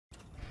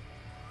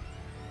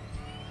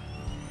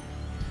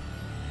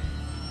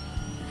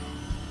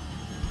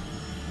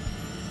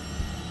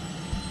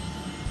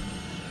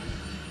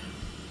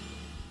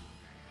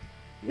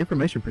The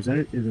information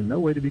presented is in no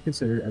way to be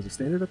considered as a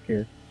standard of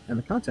care, and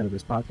the content of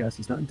this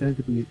podcast is not intended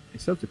to be a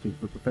substitute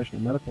for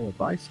professional medical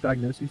advice,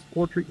 diagnosis,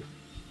 or treatment.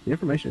 The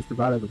information is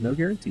provided with no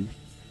guarantee.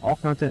 All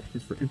content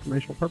is for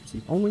informational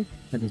purposes only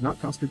and does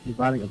not constitute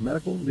providing of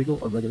medical, legal,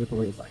 or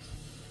regulatory advice.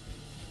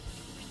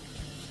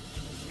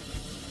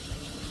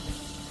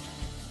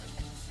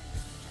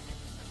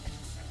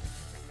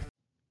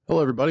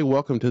 Hello, everybody.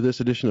 Welcome to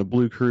this edition of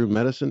Blue Crew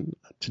Medicine.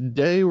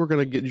 Today, we're going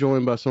to get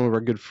joined by some of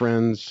our good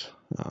friends,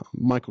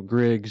 Michael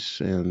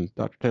Griggs and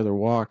Dr. Taylor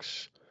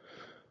Wachs,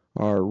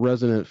 our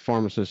resident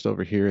pharmacist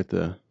over here at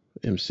the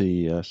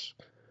MCES.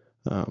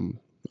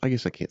 I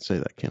guess I can't say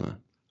that, can I?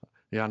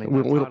 Yeah, I need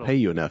we don't pay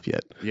you enough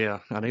yet. Yeah,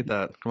 I need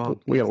that. Come on.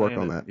 We got to work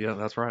on that. Yeah,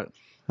 that's right.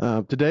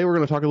 Today, we're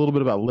going to talk a little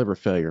bit about liver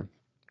failure.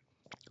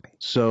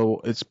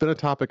 So it's been a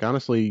topic,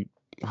 honestly,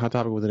 a hot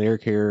topic within air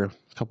care,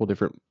 a couple of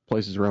different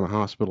places around the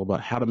hospital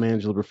about how to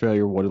manage liver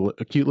failure, what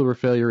acute liver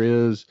failure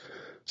is,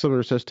 some of the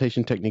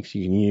resuscitation techniques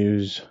you can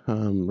use,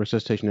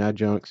 resuscitation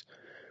adjuncts.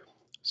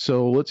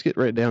 So let's get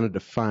right down to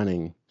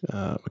defining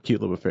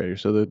acute liver failure.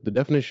 So the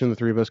definition the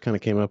three of us kind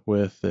of came up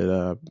with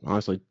that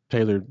honestly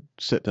Taylor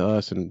sent to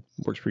us and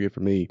works pretty good for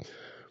me.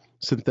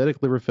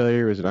 Synthetic liver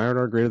failure is an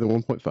IRR greater than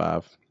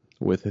 1.5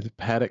 with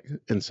hepatic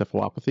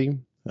encephalopathy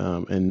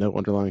and no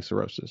underlying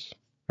cirrhosis.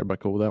 Everybody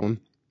cool with that one?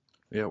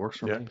 Yeah, it works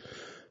for me.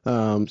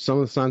 Some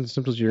of the signs and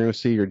symptoms you're going to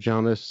see are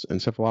jaundice,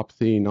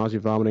 encephalopathy, nausea,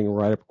 vomiting,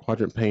 right upper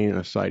quadrant pain, and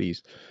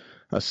ascites.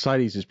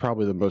 Ascites is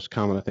probably the most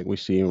common I think we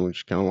see, and we're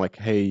just kind of like,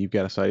 hey, you've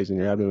got ascites in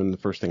your abdomen. The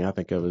first thing I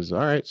think of is, all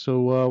right,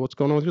 so what's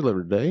going on with your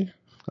liver today?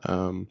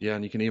 Yeah,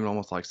 and you can even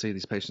almost like see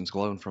these patients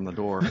glowing from the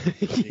door.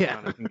 You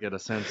kind of can get a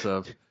sense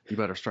of you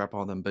better strap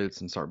on them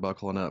boots and start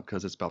buckling up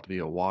because it's about to be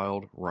a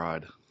wild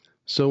ride.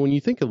 So when you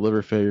think of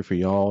liver failure for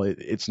y'all,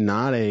 it's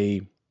not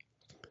a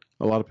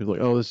lot of people are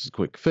like, oh, this is a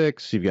quick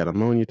fix. You've got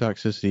ammonia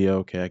toxicity.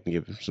 Okay, I can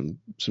give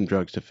some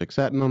drugs to fix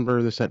that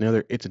number, this, that, and the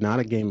other. It's not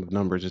a game of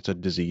numbers. It's a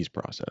disease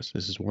process.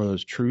 This is one of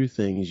those true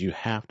things. You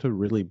have to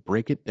really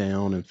break it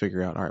down and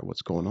figure out, all right,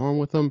 what's going on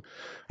with them.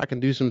 I can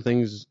do some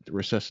things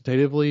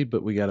resuscitatively,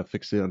 but we got to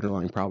fix the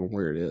underlying problem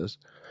where it is.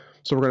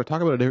 So we're going to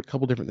talk about a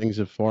couple different things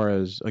as far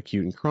as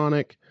acute and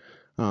chronic,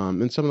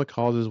 and some of the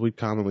causes we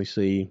commonly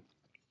see.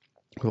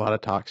 A lot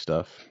of tox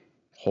stuff.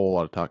 Whole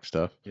lot of tox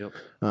stuff. Yep.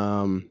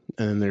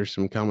 And there's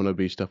some common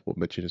obese stuff we'll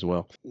mention as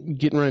well.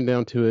 Getting right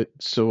down to it,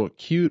 so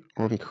acute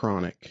on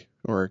chronic,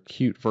 or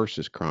acute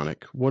versus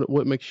chronic,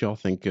 what makes y'all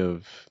think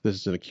of this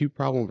is an acute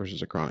problem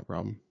versus a chronic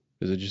problem?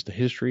 Is it just the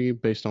history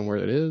based on where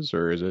it is,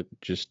 or is it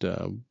just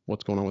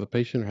what's going on with the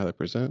patient or how they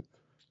present?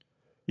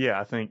 Yeah,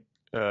 I think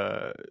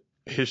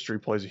history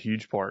plays a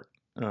huge part.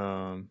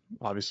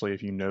 Obviously,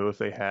 if you know if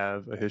they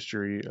have a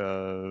history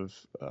of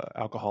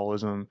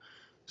alcoholism.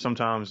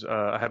 Sometimes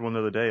I had one the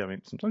other day. I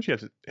mean, sometimes you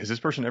have to, has this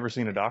person ever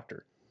seen a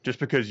doctor? Just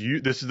because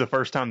this is the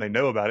first time they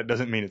know about it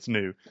doesn't mean it's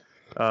new.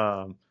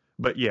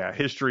 But yeah,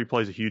 history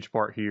plays a huge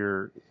part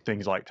here.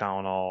 Things like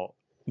Tylenol,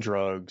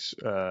 drugs,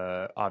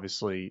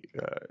 obviously,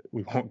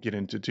 we won't get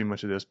into too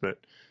much of this, but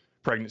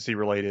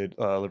pregnancy-related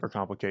liver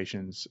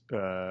complications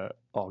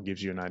all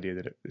gives you an idea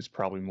that it's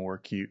probably more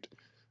acute.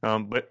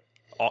 But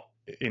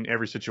in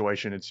every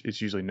situation,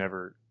 it's usually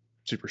never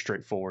super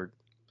straightforward.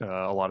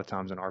 A lot of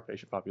times in our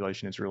patient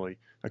population, it's really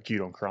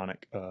acute on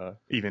chronic,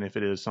 even if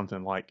it is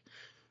something like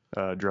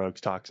drugs,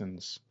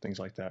 toxins, things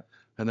like that.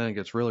 And then it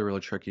gets really,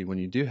 really tricky when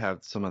you do have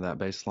some of that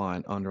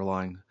baseline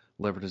underlying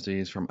liver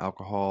disease from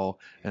alcohol,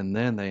 and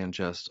then they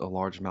ingest a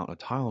large amount of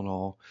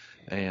Tylenol,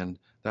 and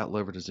that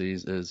liver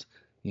disease is,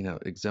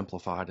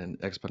 exemplified and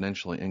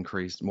exponentially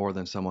increased more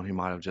than someone who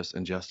might have just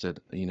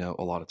ingested,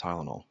 a lot of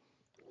Tylenol.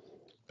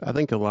 I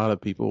think a lot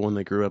of people, when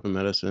they grew up in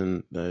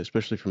medicine,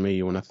 especially for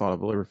me, when I thought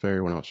of liver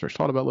failure, when I was first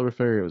taught about liver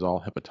failure, it was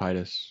all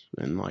hepatitis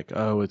and like,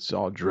 oh, it's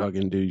all drug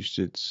induced.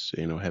 It's,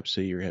 hep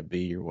C or hep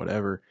B or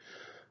whatever.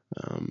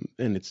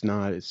 And it's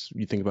not,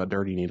 you think about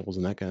dirty needles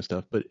and that kind of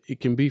stuff, but it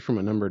can be from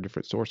a number of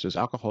different sources.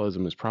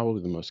 Alcoholism is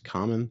probably the most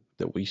common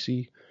that we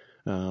see,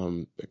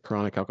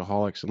 chronic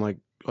alcoholics. And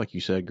like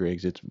you said,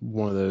 Griggs, it's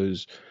one of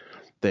those,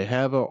 they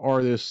have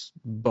this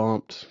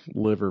bumped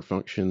liver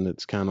function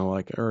that's kind of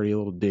like already a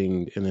little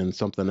dinged, and then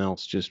something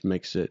else just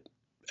makes it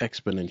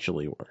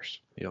exponentially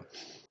worse. Yep.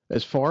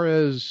 As far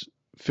as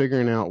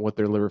figuring out what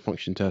their liver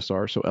function tests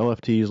are, so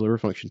LFT is liver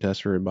function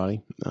test for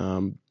everybody.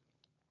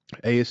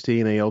 AST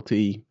and ALT.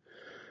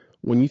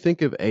 When you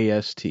think of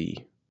AST,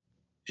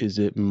 is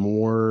that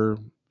more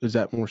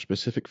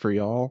specific for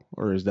y'all,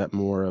 or is that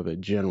more of a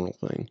general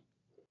thing?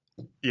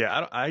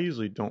 Yeah, I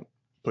usually don't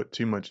put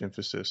too much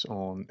emphasis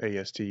on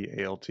AST,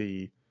 ALT,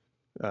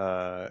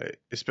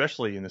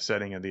 especially in the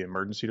setting of the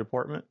emergency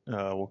department.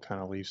 We'll kind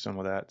of leave some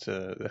of that to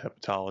the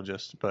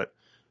hepatologist. But,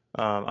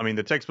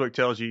 the textbook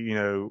tells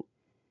you,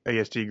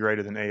 AST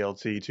greater than ALT,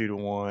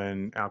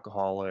 2-to-1,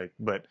 alcoholic.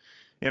 But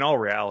in all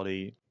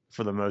reality,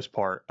 for the most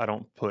part, I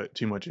don't put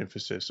too much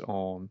emphasis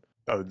on,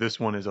 this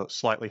one is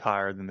slightly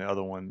higher than the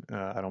other one.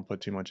 I don't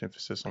put too much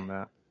emphasis on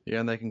that. Yeah,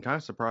 and they can kind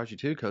of surprise you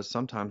too, because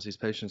sometimes these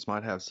patients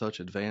might have such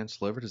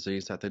advanced liver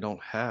disease that they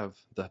don't have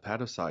the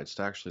hepatocytes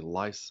to actually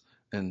lyse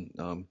and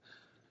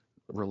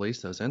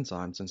release those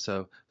enzymes, and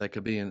so they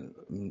could be in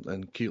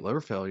acute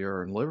liver failure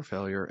or in liver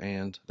failure,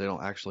 and they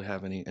don't actually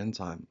have any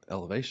enzyme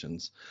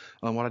elevations.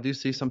 What I do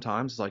see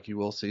sometimes is like you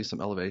will see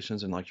some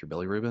elevations in like your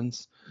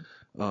bilirubins.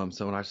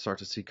 So when I start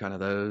to see kind of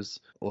those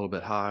a little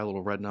bit high,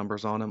 little red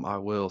numbers on them, I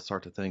will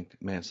start to think,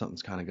 man,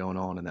 something's kind of going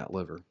on in that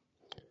liver.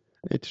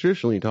 It's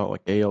traditionally taught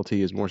like ALT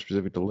is more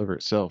specific to the liver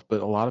itself,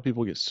 but a lot of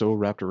people get so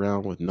wrapped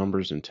around with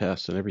numbers and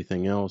tests and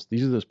everything else.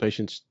 These are those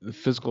patients, the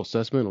physical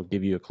assessment will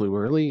give you a clue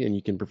early, and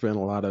you can prevent a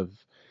lot of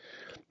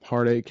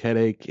heartache,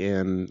 headache,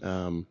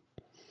 and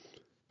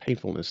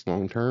painfulness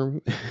long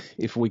term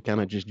if we kind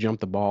of just jump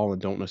the ball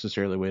and don't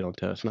necessarily wait on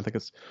tests. And I think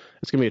it's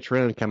going to be a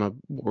trend, kind of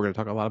what we're going to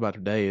talk a lot about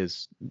today,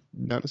 is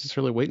not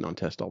necessarily waiting on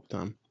tests all the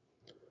time.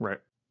 Right.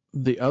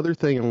 The other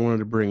thing I wanted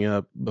to bring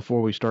up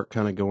before we start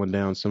kind of going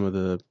down some of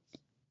the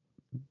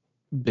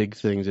big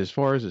things as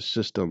far as a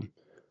system,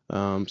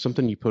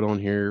 something you put on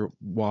here,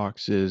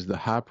 Wachs, is the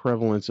high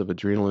prevalence of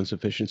adrenal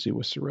insufficiency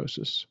with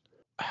cirrhosis.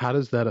 How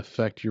does that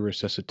affect your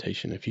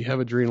resuscitation? If you have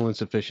adrenal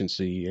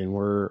insufficiency and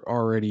we're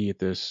already at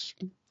this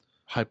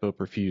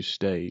hypoperfused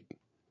state,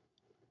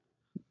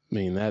 I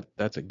mean,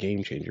 that's a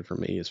game changer for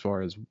me as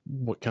far as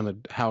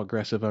how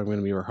aggressive I'm going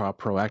to be or how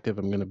proactive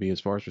I'm going to be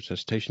as far as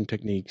resuscitation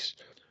techniques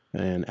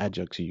and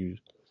adjuncts you use.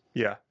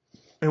 Yeah.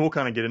 And we'll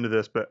kind of get into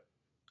this, but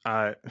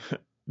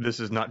this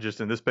is not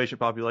just in this patient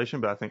population,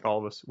 but I think all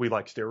of us, we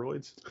like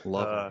steroids.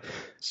 Love it.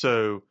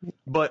 So,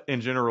 but in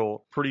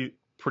general, pretty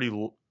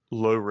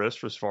low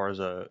risk as far as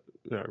a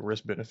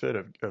risk benefit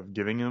of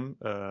giving them,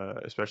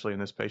 especially in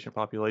this patient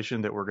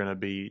population that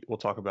we'll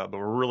talk about, but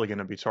we're really going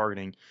to be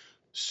targeting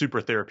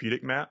super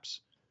therapeutic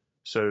maps.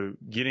 So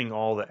getting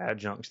all the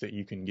adjuncts that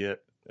you can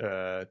get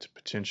to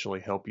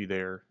potentially help you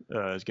there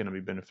is going to be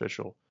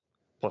beneficial.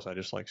 Plus, I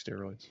just like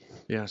steroids.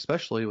 Yeah,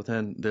 especially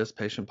within this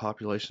patient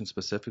population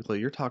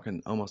specifically, you're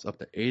talking almost up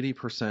to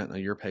 80% of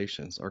your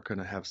patients are going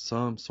to have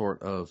some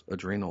sort of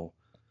adrenal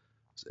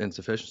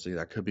insufficiency.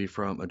 That could be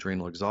from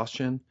adrenal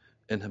exhaustion,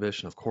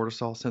 inhibition of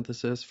cortisol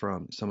synthesis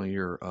from some of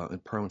your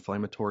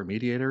pro-inflammatory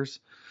mediators.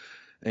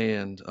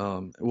 And,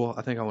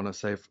 I think I want to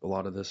save a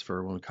lot of this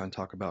for when we kind of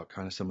talk about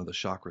kind of some of the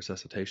shock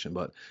resuscitation,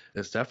 but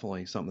it's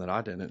definitely something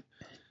that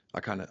I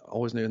kind of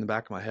always knew in the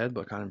back of my head,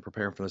 but kind of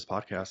preparing for this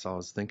podcast, I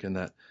was thinking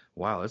that,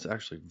 wow, it's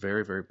actually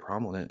very, very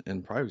prominent,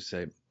 and probably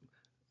say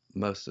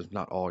most, if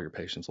not all, your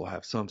patients will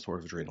have some sort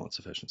of adrenal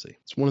insufficiency.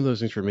 It's one of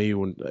those things for me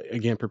when,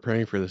 again,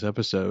 preparing for this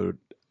episode,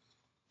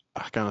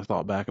 I kind of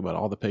thought back about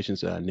all the patients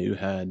that I knew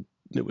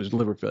it was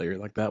liver failure.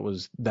 Like that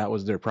was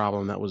their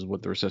problem. That was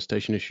what the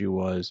resuscitation issue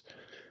was.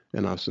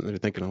 And I was sitting there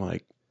thinking,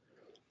 like,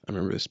 I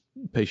remember this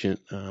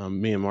patient,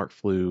 me and Mark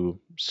flew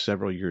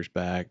several years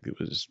back. It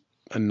was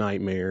a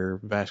nightmare.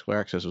 Vascular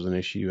access was an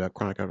issue. I'm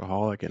chronic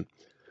alcoholic, and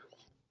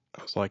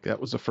I was like, that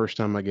was the first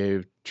time I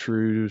gave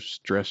true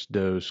stress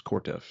dose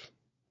Cortef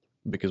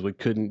because we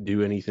couldn't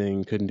do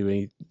anything,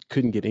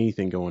 couldn't get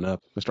anything going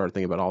up. I started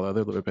thinking about all the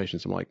other liver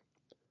patients. I'm like,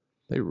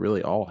 they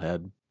really all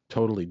had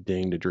totally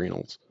dinged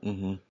adrenals.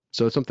 Mm-hmm.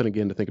 So it's something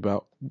again to think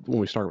about when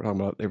we start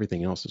talking about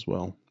everything else as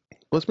well.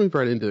 Let's move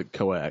right into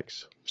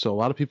coags. So a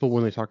lot of people,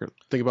 when they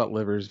think about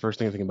livers, first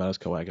thing I think about is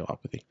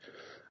coagulopathy.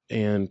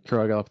 And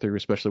coagulopathy,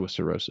 especially with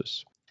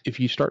cirrhosis. If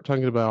you start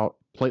talking about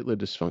platelet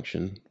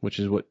dysfunction, which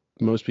is what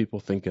most people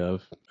think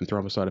of, and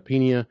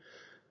thrombocytopenia,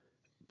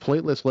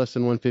 platelets less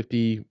than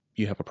 150,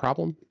 you have a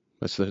problem.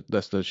 That's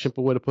the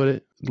simple way to put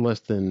it. Less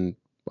than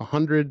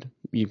 100,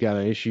 you've got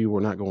an issue. We're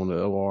not going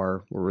to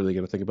OR. We're really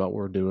going to think about what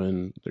we're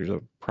doing. There's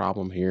a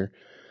problem here.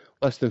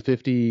 Less than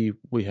 50,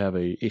 we have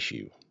a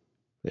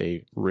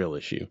real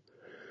issue.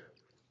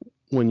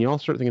 When y'all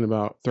start thinking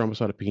about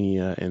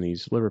thrombocytopenia and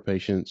these liver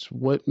patients,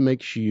 what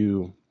makes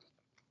you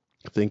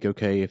think,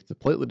 okay, if the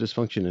platelet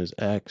dysfunction is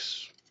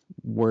X,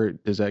 where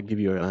does that give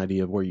you an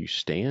idea of where you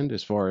stand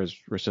as far as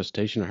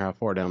resuscitation or how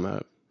far down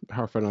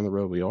the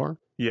road we are?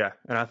 Yeah,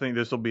 and I think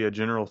this will be a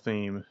general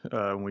theme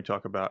when we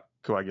talk about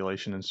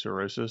coagulation and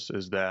cirrhosis,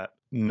 is that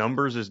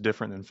numbers is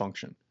different than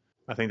function.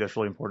 I think that's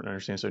really important to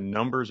understand. So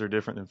numbers are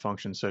different than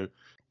function. So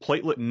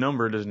platelet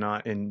number does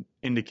not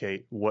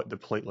indicate what the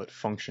platelet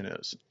function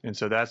is. And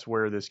so that's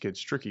where this gets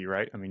tricky,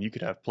 right? I mean, you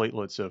could have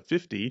platelets of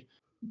 50,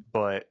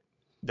 but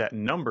that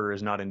number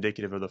is not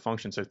indicative of the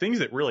function. So things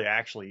that really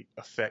actually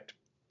affect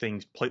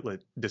platelet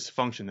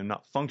dysfunction, them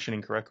not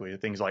functioning correctly, are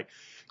things like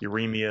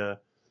uremia,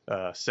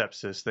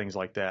 sepsis, things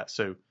like that.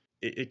 So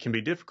it can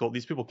be difficult.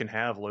 These people can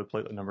have low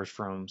platelet numbers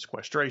from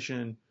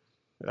sequestration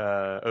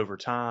over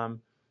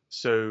time.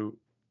 So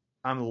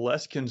I'm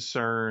less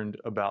concerned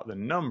about the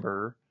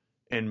number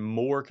and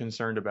more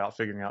concerned about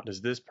figuring out, does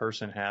this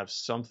person have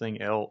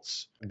something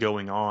else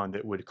going on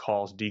that would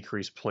cause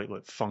decreased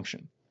platelet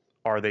function?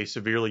 Are they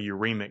severely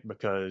uremic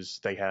because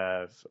they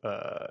have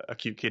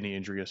acute kidney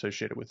injury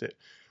associated with it?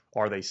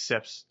 Are they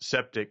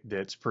septic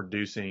that's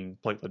producing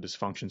platelet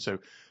dysfunction? So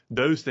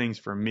those things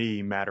for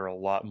me matter a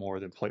lot more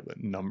than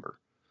platelet number.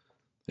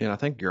 Yeah, and I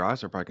think your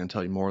eyes are probably going to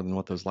tell you more than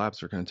what those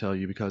labs are going to tell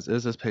you, because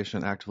is this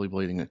patient actively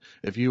bleeding?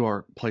 If you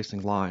are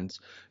placing lines,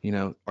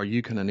 are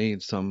you going to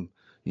need some,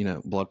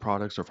 blood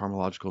products or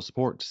pharmacological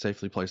support to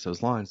safely place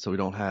those lines so we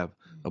don't have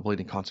a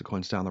bleeding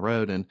consequence down the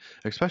road. And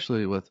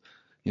especially with,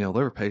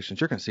 liver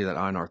patients, you're going to see that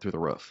INR through the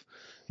roof.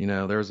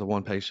 There's the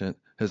one patient,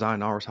 his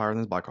INR was higher than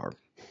his bicarb.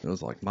 It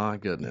was like, my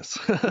goodness,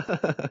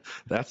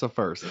 that's a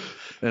first.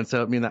 And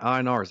so, the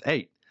INR is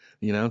 8.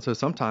 And so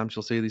sometimes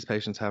you'll see these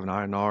patients have an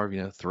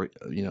INR of, 3,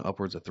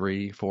 upwards of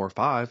 3, 4,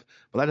 5,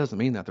 but that doesn't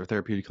mean that they're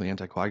therapeutically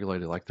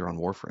anticoagulated like they're on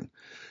warfarin.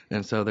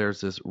 And so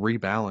there's this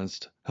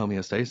rebalanced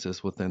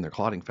homeostasis within their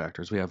clotting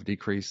factors. We have a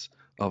decrease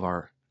of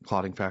our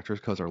clotting factors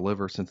because our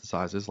liver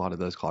synthesizes a lot of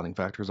those clotting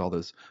factors, all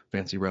those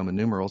fancy Roman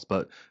numerals,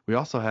 but we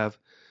also have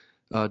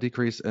a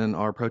decrease in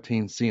our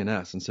protein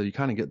CNS. And so you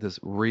kind of get this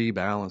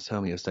rebalanced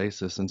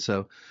homeostasis. And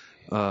so,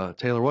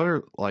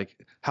 Taylor,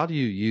 how do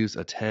you use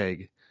a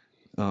TEG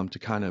to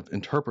kind of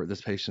interpret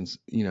this patient's,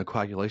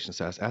 coagulation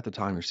status at the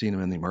time you're seeing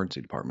them in the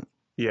emergency department?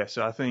 Yeah,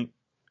 so I think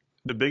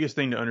the biggest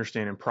thing to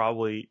understand, and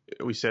probably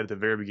we said at the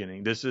very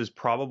beginning, this is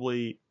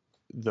probably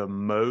the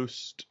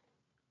most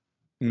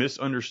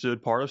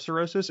misunderstood part of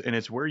cirrhosis, and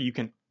it's where you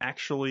can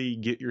actually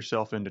get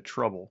yourself into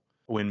trouble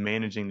when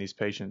managing these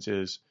patients,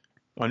 is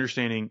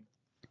understanding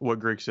what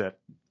Greg said.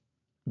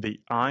 The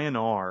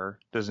INR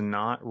does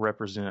not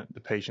represent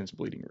the patient's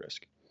bleeding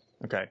risk.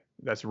 Okay,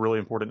 that's really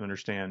important to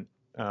understand.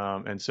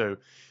 And so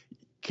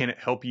can it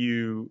help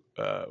you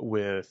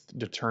with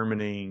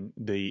determining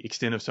the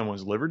extent of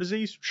someone's liver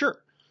disease?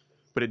 Sure,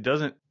 but it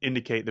doesn't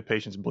indicate the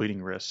patient's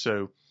bleeding risk.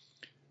 So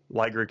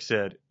like Greg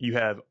said, you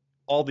have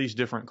all these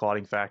different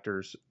clotting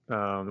factors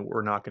that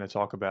we're not going to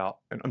talk about,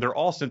 and they're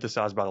all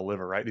synthesized by the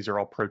liver, right? These are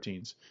all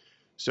proteins.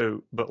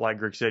 So, but like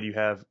Greg said, you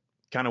have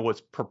kind of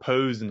what's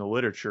proposed in the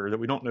literature that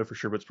we don't know for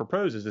sure, but what's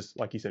proposed is this,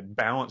 like he said,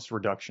 balanced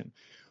reduction.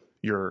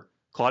 Your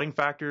clotting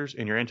factors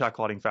and your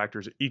anti-clotting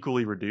factors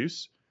equally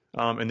reduce.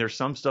 And there's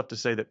some stuff to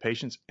say that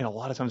patients, and a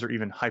lot of times, are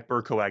even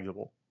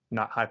hypercoagulable,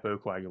 not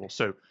hypocoagulable.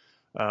 So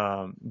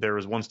there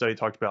was one study that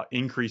talked about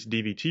increased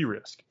DVT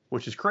risk,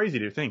 which is crazy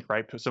to think,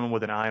 right? Someone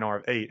with an INR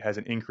of 8 has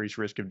an increased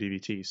risk of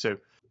DVT. So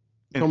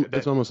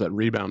it's almost that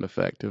rebound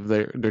effect. If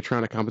they're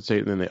trying to compensate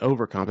and then they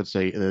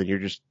overcompensate, and then you're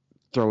just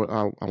throwing,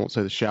 I won't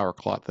say the shower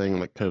clot thing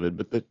like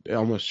COVID, but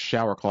almost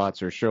shower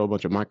clots or show a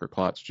bunch of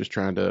microclots just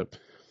trying to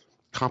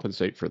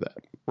compensate for that.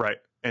 Right.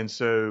 And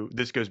so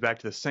this goes back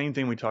to the same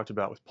thing we talked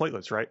about with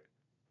platelets, right?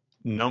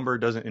 Number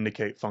doesn't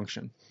indicate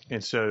function.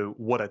 And so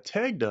what a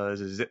TEG does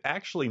is it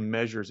actually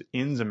measures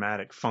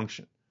enzymatic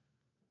function.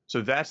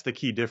 So that's the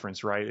key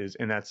difference, right?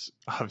 And that's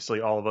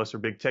obviously all of us are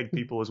big TEG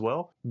people as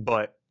well.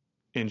 But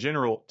in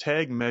general,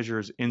 TEG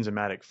measures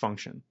enzymatic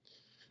function.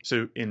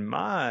 So in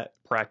my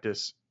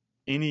practice,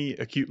 any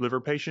acute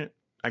liver patient,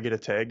 I get a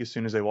TEG as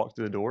soon as they walk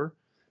through the door,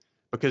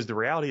 because the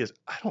reality is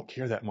I don't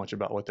care that much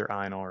about what their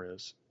INR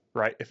is,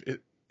 right?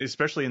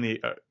 Especially in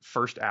the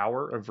first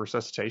hour of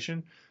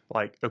resuscitation,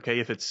 like, okay,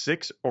 if it's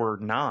 6 or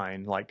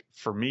 9, like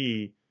for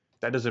me,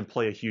 that doesn't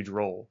play a huge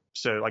role.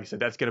 So like I said,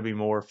 that's going to be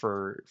more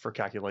for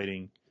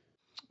calculating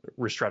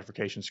risk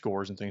stratification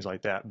scores and things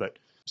like that. But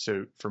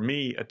so for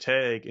me, a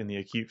TEG in the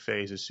acute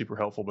phase is super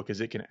helpful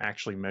because it can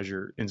actually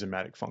measure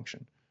enzymatic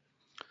function.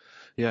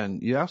 Yeah,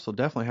 and you also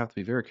definitely have to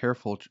be very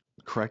careful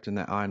correcting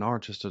that INR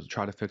just to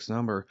try to fix the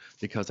number,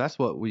 because that's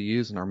what we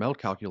use in our MELD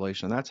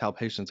calculation. That's how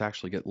patients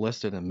actually get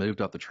listed and moved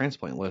up the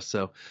transplant list.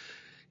 So,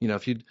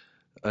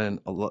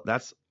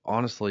 that's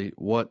honestly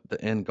what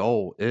the end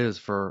goal is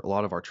for a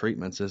lot of our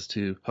treatments, is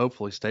to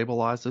hopefully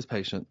stabilize this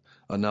patient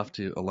enough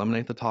to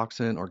eliminate the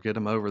toxin or get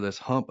them over this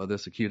hump of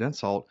this acute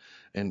insult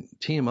and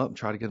tee them up and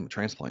try to get them a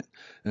transplant.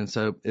 And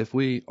so if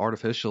we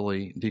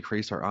artificially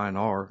decrease our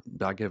INR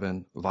by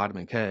giving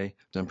vitamin K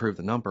to improve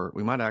the number,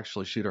 we might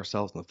actually shoot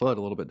ourselves in the foot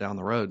a little bit down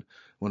the road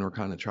when we're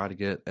kind of trying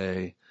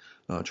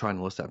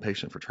to list that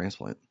patient for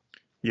transplant.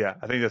 Yeah,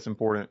 I think that's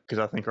important, because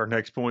I think our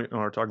next point on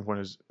our talking point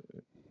is,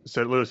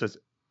 so Lewis says,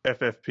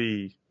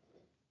 FFP,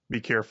 be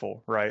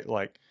careful, right?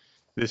 Like,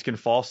 this can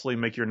falsely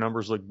make your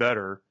numbers look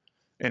better.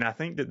 And I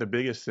think that the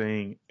biggest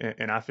thing,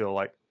 and I feel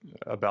like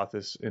about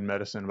this in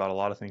medicine, about a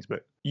lot of things,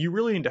 but you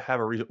really need to have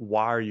a reason.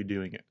 Why are you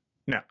doing it?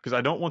 Now, because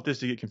I don't want this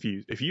to get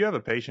confused. If you have a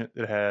patient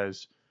that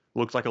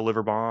looks like a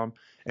LiverBOMB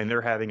and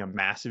they're having a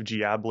massive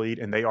GI bleed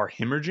and they are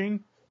hemorrhaging,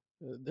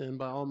 then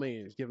by all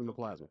means, give them the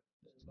plasma.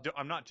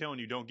 I'm not telling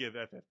you don't give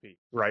FFP,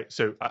 right?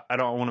 So I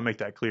don't want to make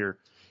that clear.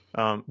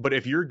 But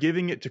if you're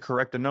giving it to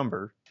correct a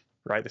number,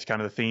 right, that's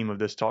kind of the theme of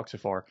this talk so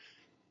far,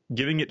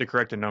 giving it to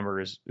correct a number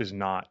is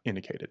not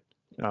indicated,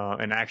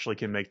 and actually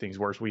can make things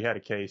worse. We had a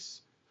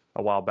case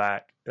a while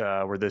back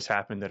where this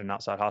happened at an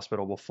outside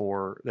hospital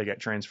before they got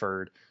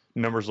transferred.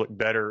 Numbers looked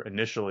better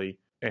initially,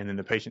 and then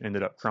the patient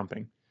ended up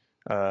crumping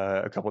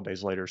a couple of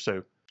days later.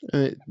 So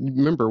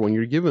remember, when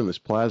you're given this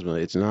plasma,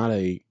 it's not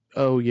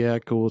oh yeah,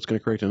 cool, it's going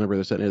to correct a number,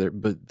 this, that, and the other,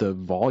 but the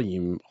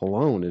volume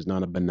alone is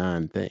not a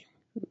benign thing.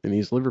 And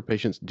these liver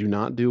patients do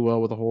not do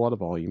well with a whole lot of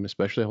volume,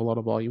 especially a whole lot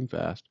of volume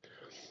fast.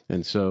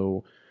 And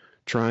so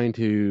trying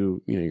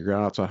to, you're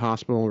outside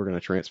hospital, we're going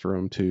to transfer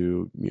them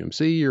to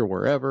UMC or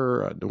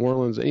wherever, New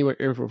Orleans, anywhere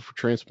for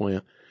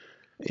transplant,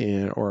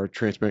 or a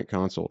transplant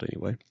consult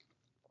anyway.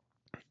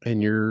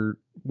 And you're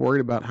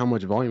worried about how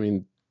much volume. I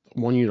mean,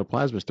 1 unit of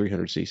plasma is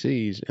 300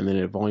 cc's, and then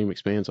a volume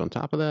expands on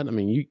top of that. I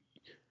mean,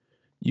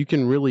 you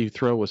can really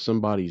throw with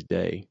somebody's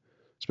day,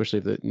 especially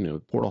if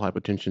the portal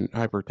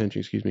hypertension,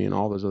 excuse me, and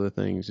all those other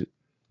things.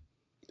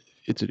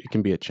 It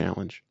can be a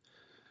challenge.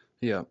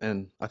 Yeah,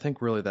 and I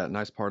think really that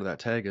nice part of that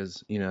tag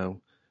is,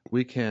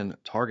 we can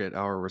target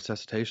our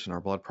resuscitation,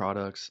 our blood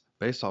products,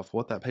 based off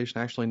what that patient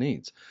actually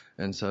needs.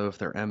 And so if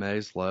their MA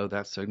is low,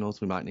 that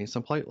signals we might need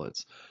some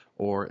platelets.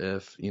 Or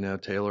if,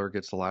 Taylor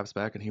gets the labs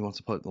back and he wants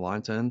to put the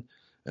lines in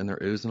and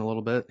they're oozing a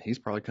little bit, he's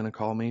probably going to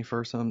call me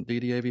for some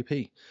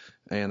DDAVP.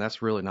 And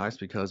that's really nice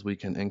because we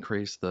can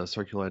increase the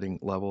circulating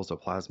levels of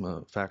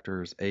plasma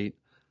factors 8,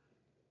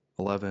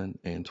 11,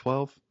 and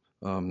 12.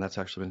 That's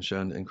actually been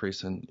shown to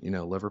increase in,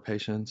 liver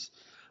patients.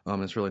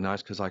 It's really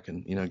nice because I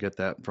can, get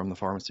that from the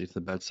pharmacy to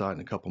the bedside in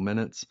a couple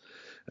minutes,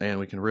 and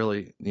we can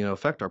really,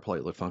 affect our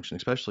platelet function,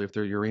 especially if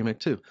they're uremic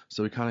too.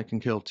 So we kind of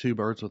can kill two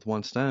birds with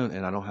one stone,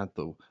 and I don't have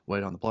to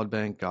wait on the blood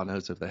bank. God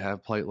knows if they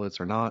have platelets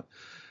or not.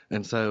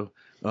 And so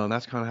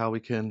that's kind of how we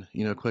can,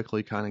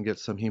 quickly kind of get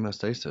some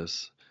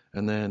hemostasis.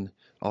 And then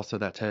also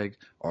that tag,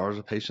 ours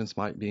of patients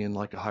might be in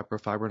like a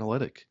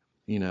hyperfibrinolytic,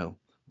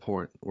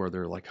 port where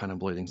they're like kind of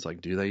bleeding. It's like,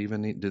 do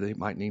they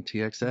might need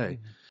TXA?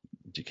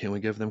 Can we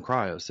give them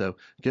cryo? So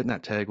getting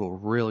that tag will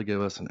really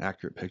give us an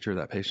accurate picture of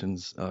that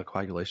patient's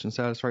coagulation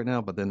status right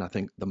now. But then I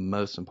think the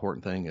most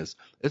important thing is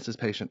this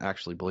patient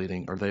actually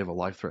bleeding, or they have a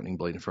life-threatening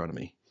bleed in front of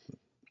me?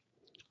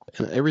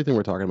 And everything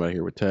we're talking about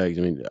here with tags,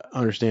 I mean,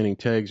 understanding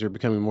tags are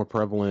becoming more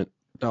prevalent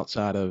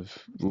outside of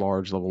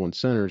large level 1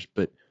 centers,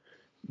 but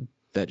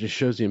that just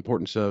shows the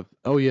importance of,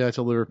 oh yeah, it's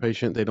a liver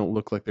patient. They don't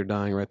look like they're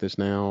dying right this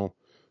now.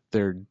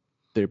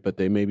 But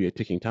they may be a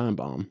ticking time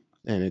bomb.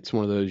 And it's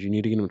one of those, you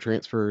need to get them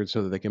transferred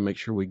so that they can make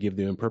sure we give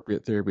the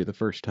appropriate therapy the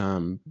first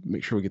time,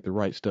 make sure we get the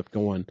right stuff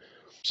going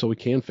so we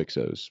can fix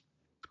those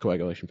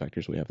coagulation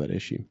factors. We have that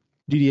issue.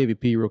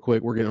 DDAVP real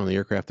quick. We're getting on the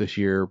aircraft this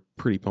year.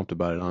 Pretty pumped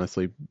about it,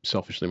 honestly,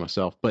 selfishly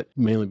myself, but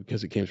mainly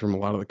because it came from a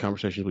lot of the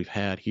conversations we've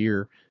had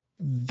here.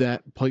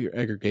 That platelet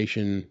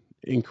aggregation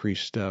increase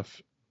stuff,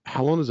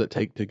 how long does it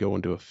take to go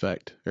into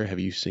effect, or have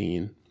you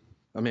seen?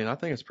 I mean, I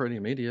think it's pretty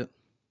immediate.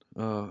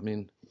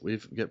 We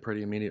get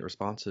pretty immediate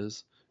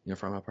responses.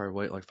 From I probably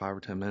wait like 5 or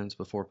 10 minutes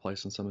before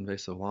placing some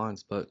invasive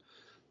lines, but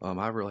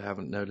I really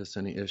haven't noticed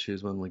any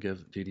issues when we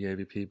give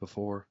DDAVP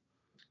before.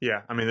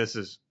 Yeah, I mean,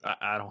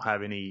 I don't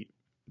have any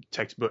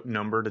textbook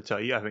number to tell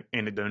you. I think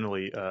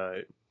anecdotally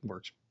it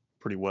works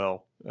pretty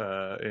well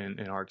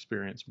in our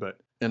experience.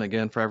 And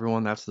again, for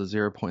everyone, that's the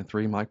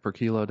 0.3 mic per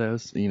kilo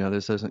dose.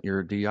 This isn't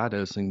your DI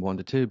dosing 1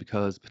 to 2,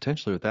 because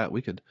potentially with that,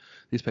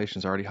 these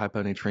patients are already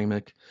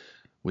hyponatremic.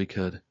 We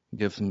could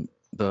give them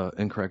the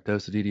incorrect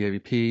dose of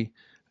DDAVP,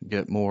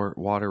 get more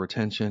water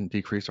retention,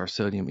 decrease our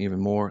sodium even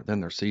more, then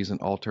their season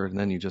altered, and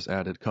then you just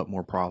added a couple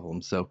more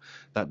problems. So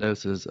that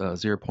dose is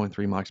 0.3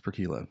 mics per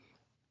kilo.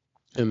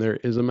 And there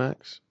is a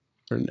max,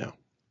 or no?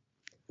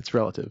 It's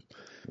relative.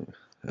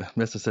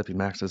 Mississippi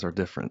maxes are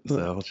different,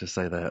 so let's just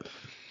say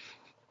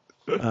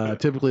that.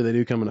 Typically, they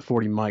do come in a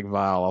 40 mic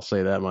vial. I'll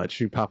say that much.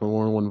 You pop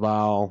more in one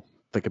vial.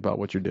 Think about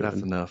what you're doing.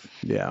 That's enough.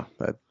 Yeah,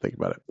 think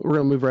about it. We're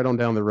going to move right on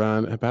down the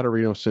run.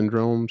 Hepatorenal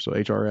Syndrome, so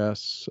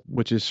HRS,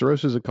 which is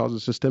cirrhosis that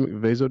causes systemic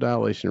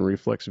vasodilation and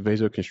reflex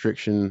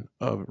vasoconstriction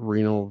of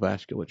renal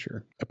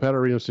vasculature.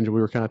 Hepatorenal Syndrome, we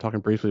were kind of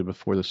talking briefly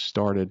before this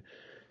started.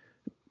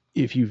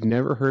 If you've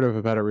never heard of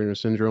hepatorenal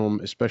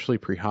syndrome, especially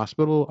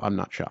pre-hospital, I'm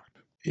not shocked.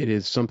 It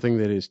is something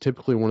that is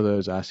typically one of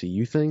those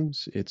ICU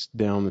things. It's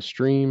down the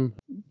stream.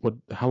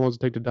 How long does it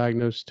take to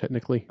diagnose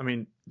technically? I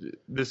mean,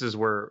 this is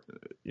where,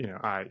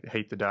 I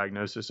hate the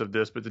diagnosis of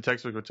this, but the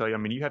textbook will tell you, I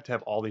mean, you have to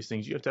have all these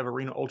things. You have to have a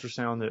renal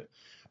ultrasound that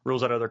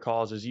rules out other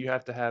causes. You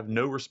have to have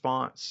no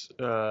response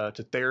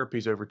to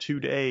therapies over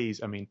 2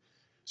 days. I mean,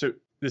 so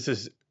this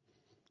is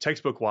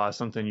textbook-wise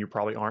something you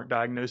probably aren't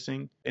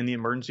diagnosing in the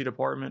emergency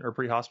department or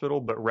pre-hospital,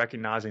 but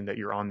recognizing that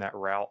you're on that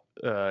route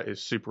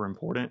is super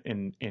important,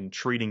 and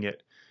treating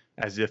it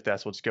as if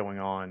that's what's going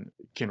on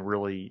can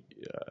really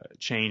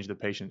change the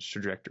patient's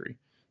trajectory.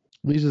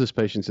 These are the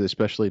patients that,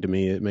 especially to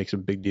me, it makes a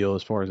big deal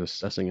as far as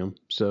assessing them.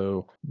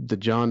 So the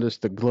jaundice,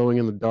 the glowing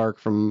in the dark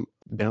from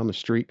down the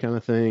street kind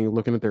of thing,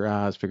 looking at their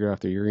eyes, figure out if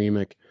they're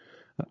uremic.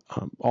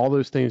 All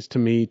those things to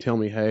me tell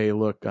me, hey,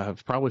 look, I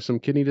have probably some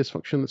kidney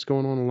dysfunction that's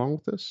going on along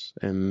with this,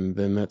 and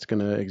then that's going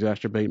to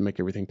exacerbate and make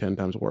everything 10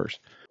 times worse.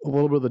 A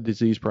little bit of the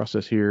disease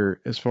process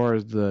here as far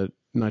as the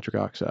nitric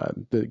oxide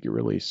that get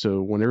released.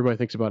 So when everybody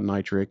thinks about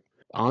nitric,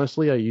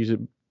 honestly, I use it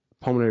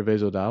pulmonary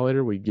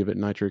vasodilator. We give it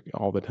nitric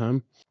all the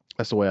time.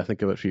 That's the way I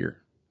think of it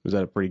here. Is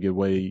that a pretty good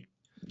way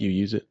you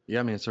use it? Yeah,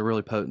 I mean, it's a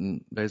really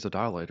potent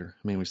vasodilator.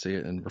 I mean, we see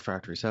it in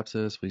refractory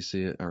sepsis. We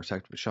see it in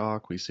receptive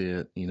shock. We see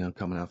it,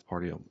 coming out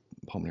of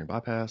pulmonary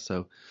bypass.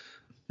 So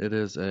it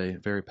is a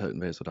very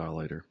potent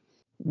vasodilator.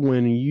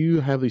 When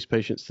you have these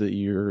patients that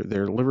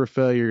their liver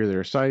failure,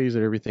 their ascites,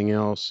 and everything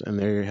else, and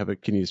they have a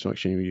kidney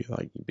dysfunction, you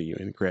be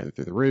creating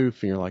through the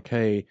roof, and you're like,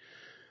 hey,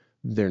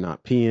 they're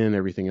not peeing,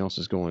 everything else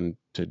is going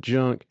to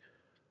junk.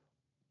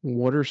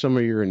 What are some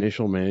of your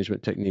initial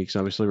management techniques?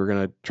 Obviously, we're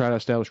going to try to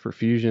establish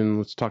perfusion.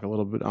 Let's talk a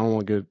little bit. I don't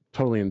want to go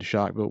totally into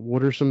shock, but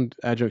what are some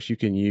adjuncts you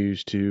can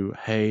use to,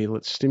 hey,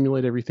 let's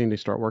stimulate everything to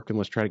start working.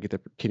 Let's try to get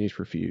the kidneys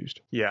perfused.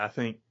 Yeah, I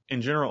think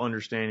in general,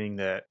 understanding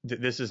that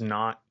this is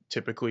not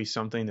typically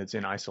something that's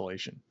in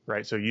isolation,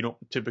 right? So you don't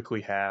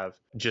typically have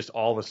just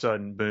all of a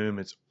sudden, boom,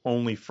 it's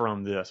only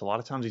from this. A lot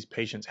of times these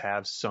patients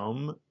have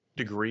some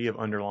degree of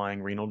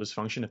underlying renal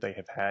dysfunction if they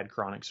have had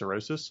chronic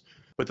cirrhosis.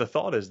 But the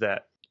thought is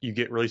that you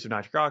get release of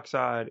nitric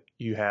oxide,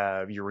 you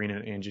have your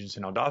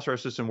renin-angiotensin-aldosterone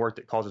system work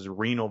that causes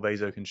renal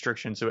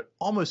vasoconstriction. So it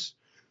almost,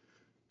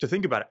 to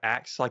think about it,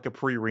 acts like a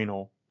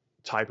pre-renal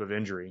type of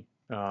injury.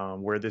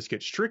 Where this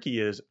gets tricky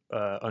is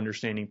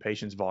understanding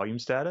patients' volume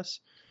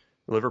status.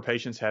 Liver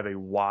patients have a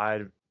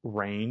wide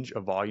range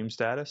of volume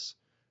status,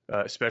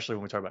 especially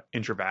when we talk about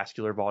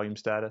intravascular volume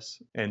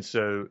status. And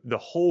so the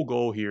whole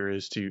goal here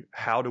is to,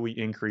 how do we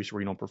increase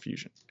renal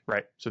perfusion,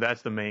 right? So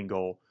that's the main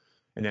goal.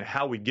 And then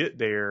how we get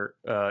there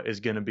is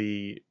going to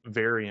be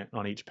variant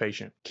on each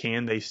patient.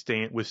 Can they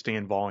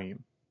withstand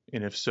volume?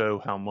 And if so,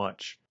 how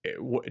much?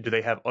 Do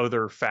they have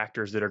other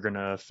factors that are going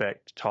to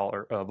affect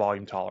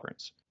volume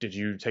tolerance? Did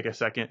you take a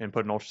second and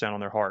put an ultrasound on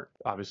their heart?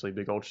 Obviously,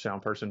 big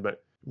ultrasound person,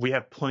 but we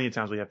have plenty of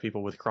times we have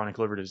people with chronic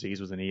liver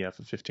disease with an EF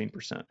of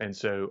 15%. And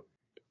so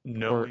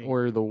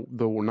or the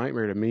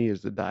nightmare to me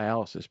is the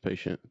dialysis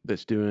patient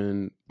that's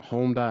doing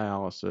home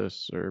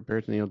dialysis or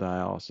peritoneal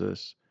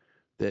dialysis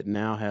that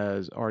now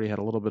has already had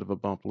a little bit of a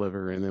bump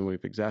liver, and then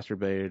we've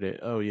exacerbated it.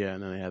 Oh yeah,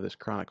 and then they have this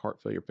chronic heart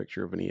failure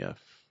picture of an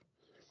EF.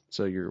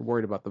 So you're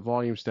worried about the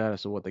volume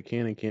status of what they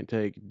can and can't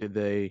take.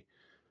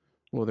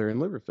 They're in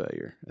liver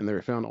failure, and they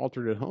were found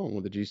altered at home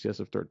with a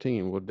GCS of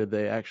 13. Well, did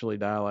they actually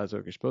dialyze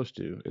like you're supposed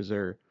to? Is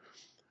there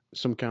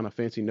some kind of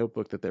fancy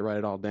notebook that they write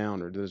it all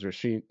down, or does their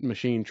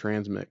machine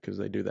transmit? Because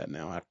they do that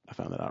now. I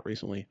found that out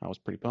recently. I was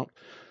pretty pumped.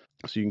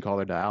 So you can call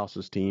their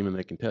dialysis team, and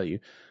they can tell you.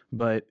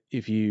 But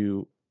if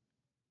you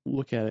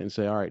look at it and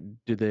say, all right,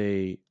 did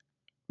they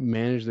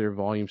manage their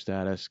volume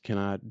status?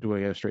 Do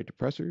I go straight to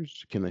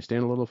pressors? Can they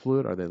stand a little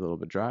fluid? Are they a little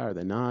bit dry? Are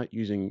they not?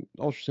 Using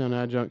ultrasound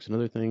adjuncts and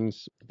other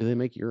things, do they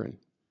make urine?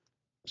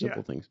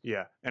 Simple things.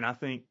 Yeah. And I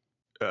think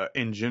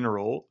in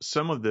general,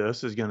 some of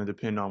this is going to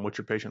depend on what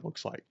your patient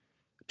looks like.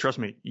 Trust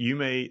me,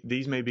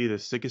 these may be the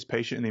sickest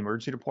patient in the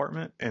emergency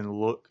department and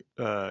look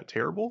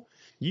terrible.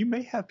 You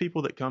may have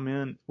people that come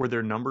in where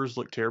their numbers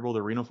look terrible,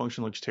 their renal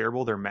function looks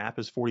terrible, their MAP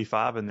is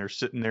 45, and they're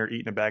sitting there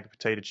eating a bag of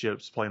potato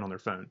chips, playing on their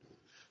phone.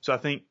 So I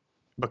think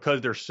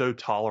because they're so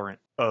tolerant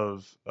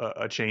of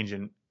a change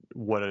in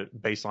what a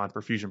baseline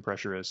perfusion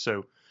pressure is.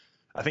 So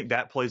I think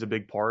that plays a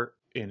big part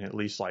in at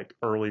least like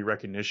early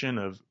recognition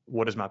of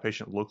what does my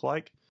patient look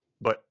like.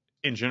 But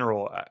in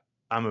general,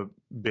 I'm a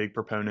big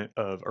proponent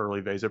of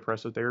early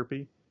vasopressor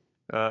therapy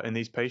in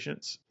these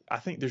patients. I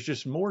think there's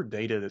just more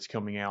data that's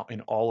coming out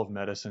in all of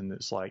medicine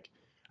that's like,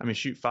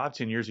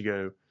 5-10 years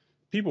ago,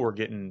 people were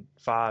getting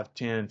 5,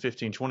 10,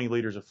 15, 20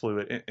 liters of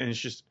fluid. And it's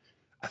just,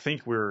 I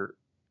think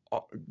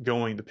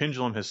the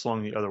pendulum has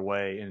swung the other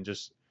way, and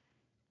just,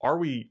 are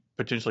we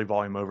potentially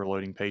volume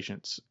overloading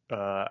patients?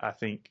 I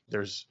think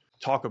there's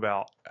talk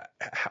about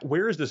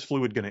where is this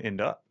fluid going to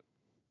end up,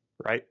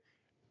 right?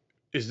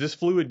 Is this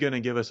fluid going to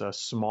give us a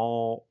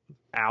small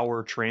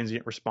hour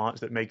transient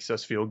response that makes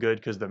us feel good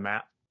because the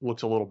map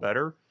looks a little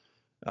better,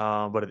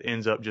 but it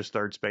ends up just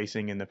third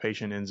spacing, and the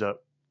patient ends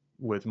up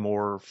with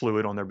more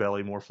fluid on their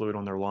belly, more fluid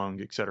on their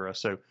lung, et cetera.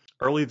 So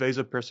early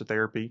vasopressor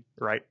therapy,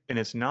 right? And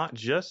it's not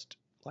just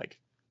like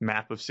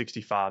MAP of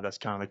 65. That's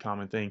kind of the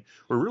common thing.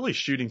 We're really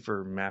shooting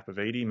for MAP of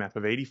 80, MAP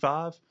of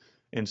 85.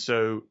 And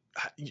so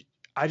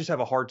I just have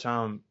a hard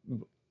time,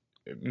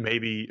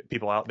 maybe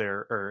people out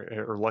there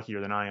are luckier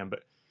than I am,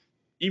 but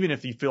even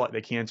if you feel like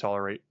they can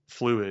tolerate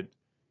fluid,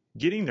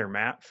 getting their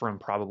MAP from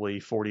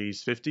probably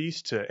 40s,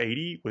 50s to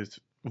 80 with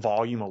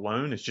volume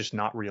alone is just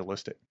not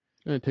realistic.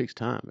 And it takes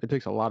time. It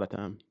takes a lot of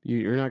time.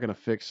 You're not going to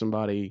fix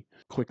somebody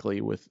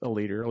quickly with a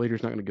liter. A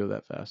liter's not going to go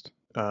that fast.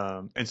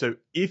 And so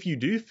if you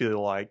do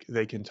feel like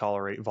they can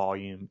tolerate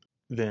volume,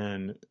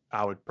 then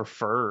I would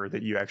prefer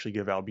that you actually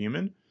give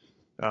albumin,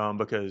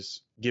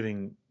 because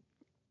giving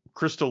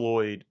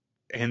crystalloid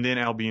and then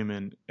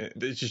albumin,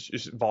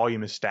 it's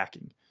volume is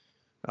stacking.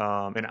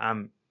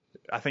 And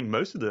I think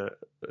most of the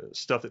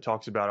stuff that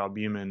talks about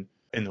albumin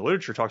in the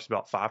literature talks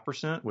about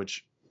 5%,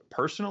 which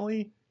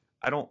personally,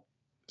 I don't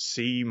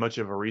see much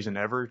of a reason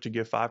ever to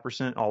give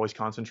 5%. Always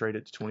concentrate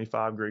it to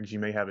 25. Griggs, you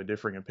may have a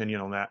differing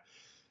opinion on that.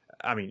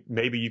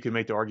 Maybe you could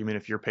make the argument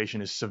if your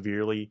patient is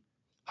severely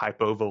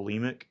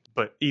hypovolemic,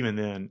 but even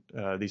then,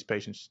 these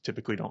patients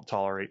typically don't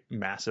tolerate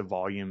massive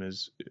volume,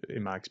 as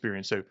in my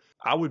experience. So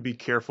I would be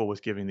careful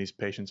with giving these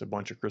patients a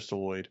bunch of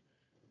crystalloid.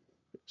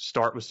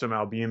 Start with some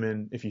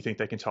albumin if you think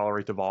they can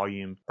tolerate the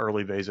volume.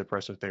 Early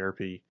vasopressor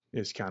therapy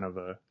is kind of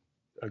a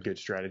good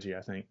strategy,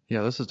 I think.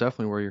 Yeah, this is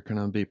definitely where you're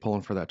going to be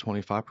pulling for that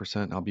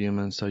 25%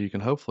 albumin, so you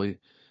can hopefully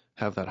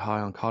have that high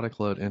oncotic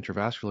load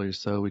intravascularly,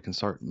 so we can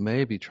start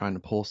maybe trying to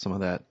pull some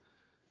of that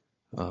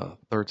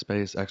third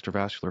space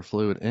extravascular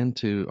fluid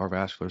into our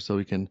vascular so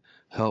we can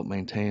help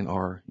maintain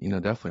our,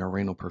 definitely our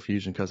renal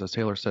perfusion. Because as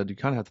Taylor said, you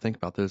kind of have to think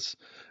about this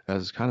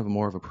as kind of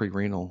more of a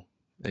pre-renal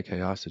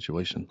AKI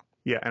situation.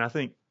 Yeah, and I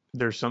think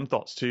there's some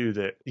thoughts too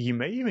that you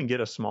may even get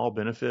a small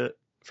benefit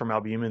from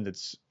albumin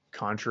that's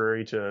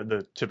contrary to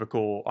the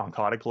typical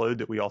oncotic load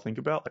that we all think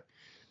about. Like,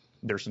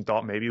 there's some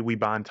thought maybe we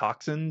bind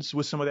toxins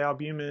with some of the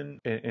albumin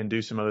and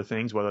do some other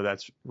things, whether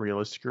that's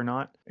realistic or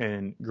not.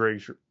 And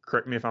Greg,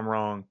 correct me if I'm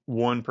wrong,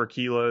 1 per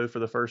kilo for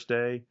the first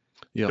day.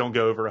 Yep. Don't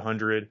go over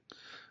 100.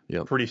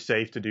 Yep. Pretty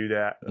safe to do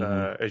that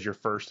as your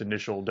first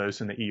initial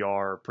dose in the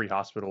ER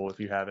pre-hospital if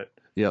you have it.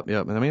 Yep.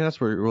 And I mean,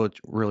 that's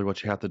really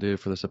what you have to do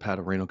for this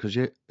hepatorenal, because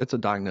it's a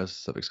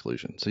diagnosis of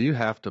exclusion. So you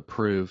have to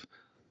prove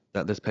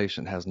that this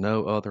patient has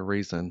no other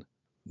reason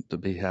to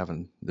be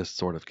having this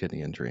sort of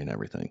kidney injury and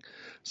everything.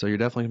 So you're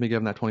definitely going to be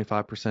given that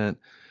 25%.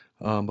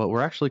 But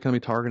we're actually going to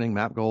be targeting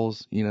MAP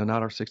goals,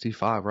 not our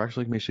 65. We're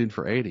actually going to be shooting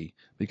for 80,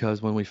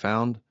 because when we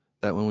found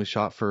that when we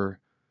shot for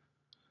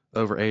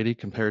over 80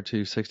 compared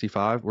to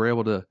 65, we're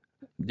able to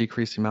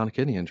decrease the amount of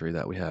kidney injury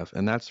that we have.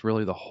 And that's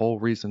really the whole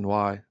reason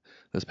why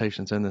this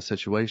patient's in this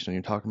situation.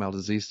 You're talking about a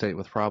disease state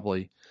with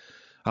probably,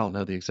 I don't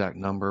know the exact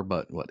number,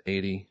 but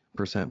 80%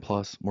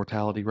 plus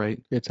mortality rate?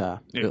 It's high.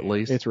 At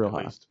least. It's real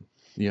high.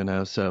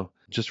 So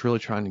just really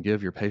trying to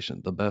give your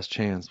patient the best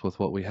chance with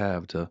what we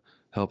have to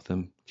help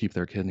them keep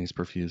their kidneys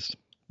perfused.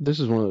 This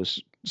is one of those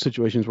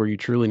situations where you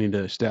truly need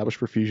to establish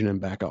perfusion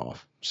and back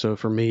off. So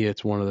for me,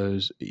 it's one of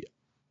those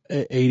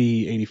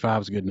 80,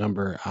 85 is a good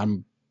number.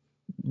 I'm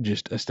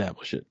just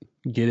establish it.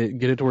 Get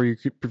it to where you're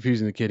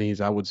perfusing the kidneys.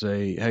 I would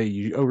say, hey,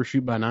 you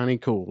overshoot by 90,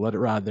 cool. Let it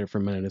ride there for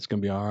a minute. It's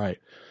going to be all right.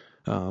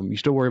 You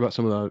still worry about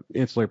some of the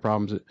ancillary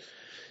problems that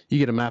you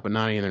get a MAP of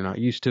 90 and they're not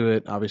used to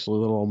it. Obviously, a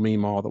little old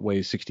meemaw that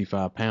weighs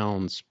 65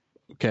 pounds,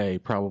 okay,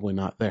 probably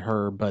not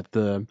her, but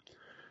the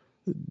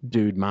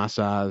dude my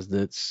size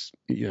that's,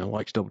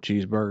 likes double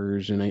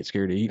cheeseburgers and ain't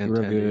scared to eat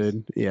real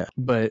good. Yeah,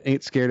 but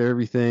ain't scared of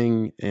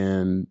everything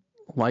and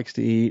likes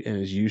to eat and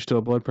is used to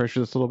a blood pressure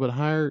that's a little bit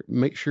higher.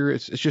 Make sure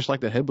it's just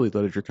like the head bleed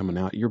literature coming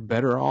out. You're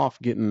better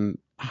off getting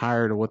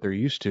higher to what they're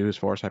used to as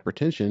far as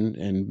hypertension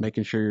and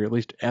making sure you're at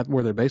least at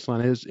where their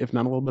baseline is, if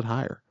not a little bit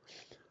higher.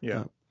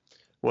 Yeah.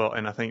 Well,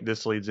 and I think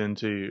this leads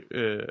into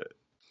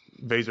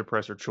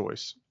vasopressor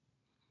choice.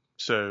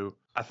 So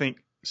I think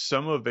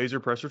some of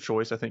vasopressor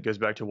choice, goes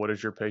back to what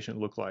does your patient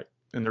look like?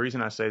 And the reason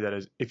I say that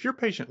is if your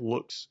patient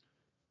looks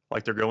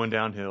like they're going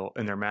downhill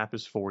and their MAP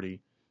is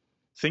 40,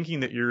 thinking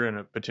that you're going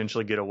to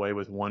potentially get away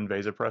with 1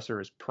 vasopressor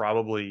is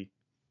probably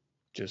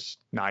just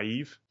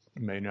naive.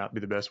 It may not be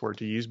the best word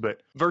to use,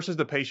 but versus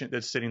the patient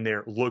that's sitting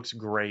there, looks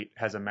great,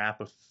 has a MAP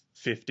of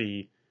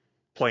 50,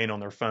 playing on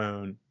their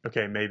phone,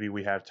 okay, maybe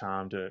we have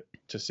time to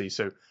see.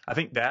 So I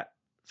think that,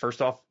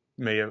 first off,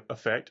 may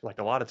affect, like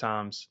a lot of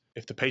times,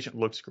 if the patient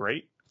looks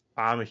great,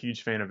 I'm a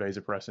huge fan of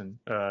vasopressin.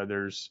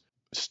 There's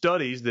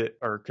studies that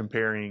are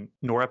comparing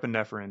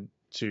norepinephrine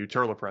to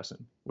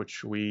terlipressin,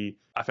 which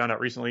I found out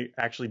recently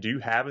actually do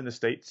have in the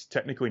States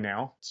technically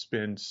now. It's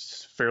been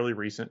fairly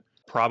recent.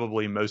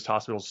 Probably most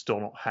hospitals still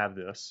don't have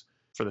this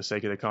for the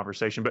sake of the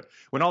conversation. But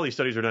when all these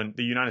studies are done,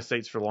 the United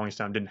States for the longest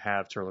time didn't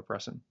have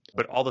terlipressin.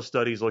 But all the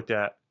studies looked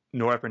at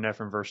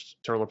norepinephrine versus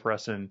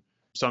terlipressin.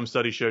 Some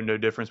studies showed no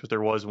difference, but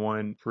there was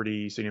one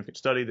pretty significant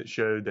study that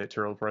showed that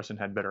terlipressin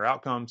had better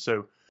outcomes.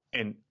 So,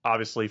 and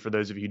obviously for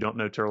those of you who don't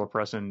know,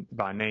 terlipressin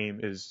by name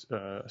is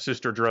a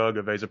sister drug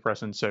of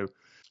vasopressin. So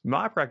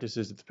my practice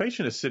is if the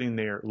patient is sitting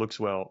there, looks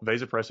well,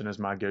 vasopressin is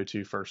my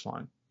go-to first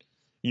line.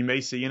 You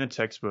may see in a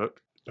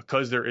textbook,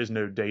 because there is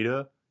no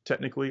data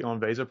technically on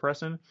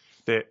vasopressin,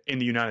 that in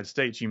the United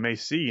States, you may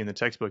see in the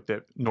textbook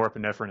that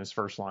norepinephrine is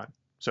first line.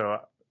 So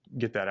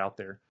get that out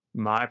there.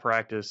 My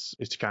practice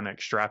is to kind of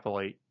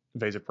extrapolate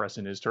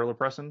vasopressin is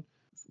terlipressin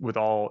with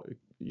all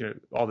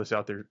this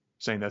out there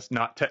saying that's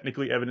not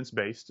technically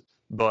evidence-based,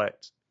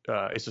 but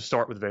it's to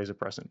start with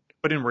vasopressin.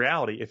 But in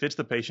reality, if it's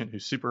the patient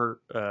who's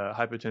super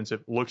hypotensive,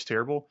 looks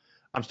terrible,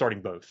 I'm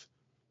starting both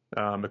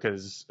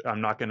because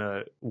I'm not going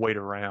to wait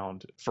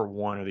around for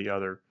one or the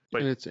other.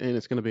 But and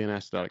it's going to be an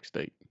acidotic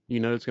state.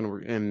 It's going to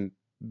work, and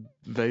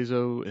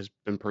vaso has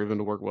been proven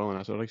to work well in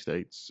acidotic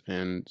states,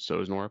 and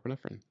so is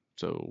norepinephrine.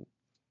 So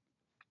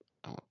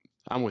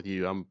I'm with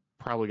you. I'm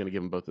probably going to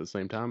give them both at the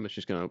same time. It's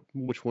just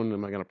which one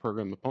am I going to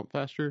program the pump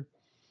faster?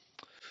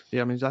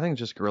 Yeah, I mean, I think it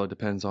just really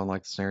depends on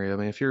like the scenario. I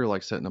mean, if you're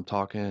like sitting up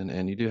talking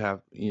and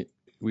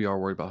we are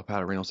worried about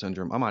hepatorenal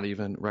syndrome, I might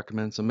even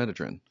recommend some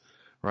Midodrine,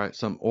 right?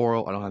 Some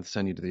oral. I don't have to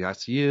send you to the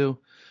ICU.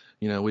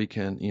 We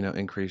can,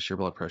 increase your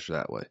blood pressure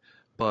that way.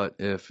 But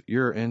if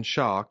you're in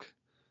shock,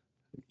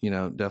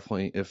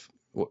 definitely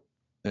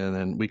and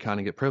then we kind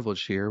of get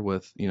privileged here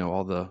with,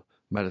 all the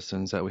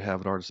medicines that we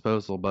have at our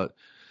disposal. But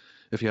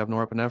if you have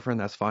norepinephrine,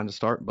 that's fine to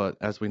start. But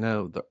as we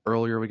know, the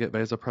earlier we get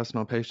vasopressin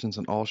on patients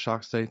in all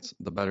shock states,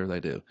 the better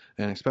they do.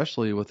 And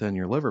especially within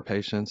your liver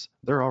patients,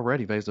 they're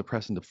already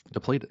vasopressin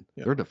depleted.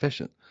 Yep. They're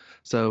deficient.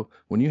 So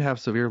when you have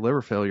severe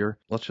liver failure,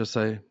 let's just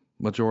say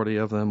majority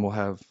of them will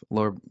have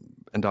lower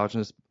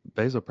endogenous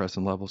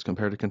vasopressin levels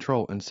compared to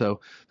control. And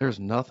so there's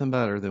nothing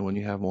better than when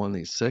you have one of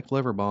these sick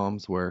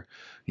LiverBOMBs where,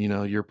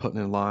 you're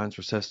putting in lines,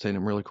 resuscitating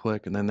them really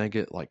quick, and then they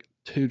get like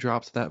 2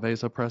 drops of that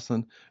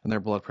vasopressin and their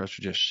blood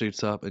pressure just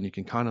shoots up, and you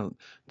can kind of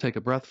take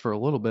a breath for a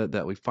little bit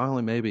that we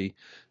finally maybe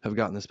have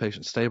gotten this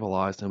patient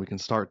stabilized and we can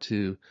start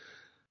to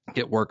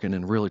get working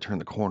and really turn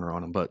the corner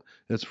on them. But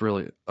it's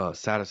really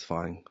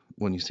satisfying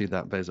when you see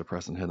that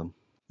vasopressin hit them.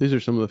 These are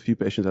some of the few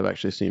patients I've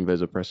actually seen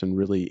vasopressin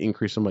really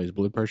increase somebody's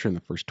blood pressure in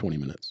the first 20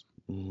 minutes.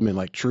 I mean,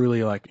 like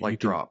truly, like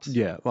drops.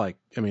 Yeah, like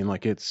I mean,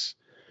 like it's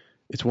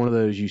one of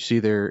those you see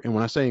there. And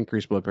when I say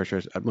increased blood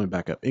pressure, I'm going to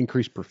back up.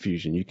 Increased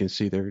perfusion. You can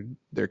see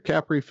their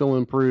cap refill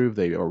improve.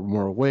 They are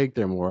more awake.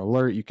 They're more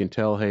alert. You can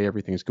tell, hey,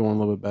 everything's going a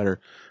little bit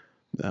better.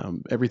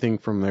 Everything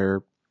from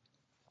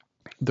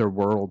their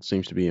world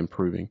seems to be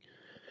improving.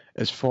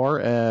 As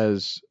far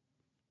as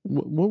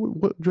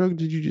what drug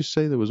did you just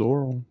say that was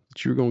oral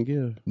that you were going to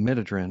give?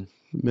 Midodrine.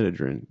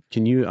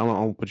 Can you? I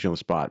won't put you on the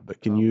spot,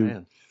 but can you?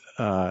 Man.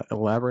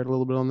 Elaborate a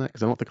little bit on that,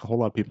 because I don't think a whole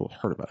lot of people have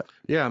heard about it.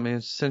 Yeah, I mean,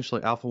 it's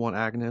essentially alpha-1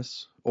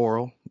 agonist,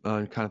 oral.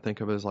 You kind of think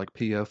of it as like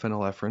PO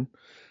phenylephrine.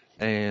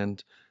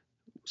 And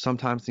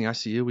sometimes in the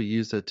ICU, we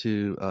use it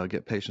to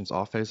get patients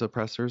off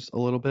vasopressors a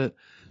little bit.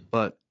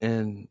 But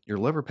in your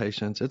liver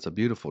patients, it's a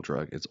beautiful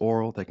drug. It's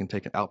oral. They can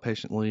take it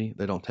outpatiently.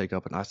 They don't take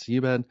up an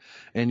ICU bed.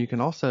 And you can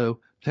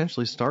also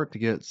potentially start to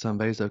get some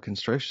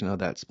vasoconstriction of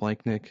that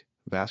splanchnic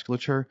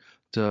vasculature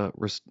to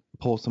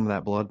pull some of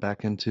that blood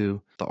back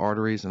into the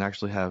arteries and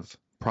actually have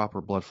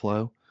proper blood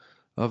flow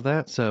of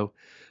that. So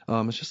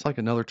it's just like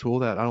another tool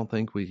that I don't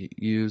think we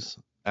use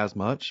as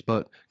much,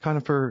 but kind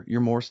of for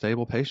your more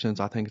stable patients,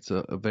 I think it's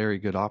a very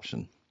good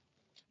option.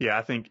 Yeah,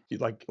 I think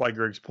like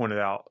Griggs pointed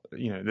out,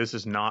 this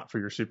is not for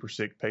your super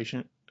sick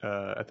patient.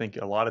 I think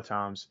a lot of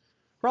times,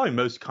 probably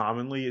most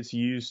commonly, it's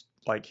used,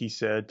 like he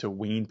said, to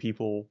wean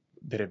people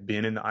that have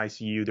been in the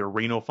ICU. Their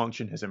renal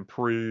function has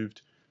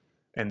improved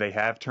and they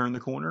have turned the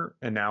corner.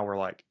 And now we're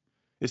like,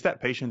 it's that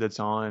patient that's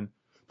on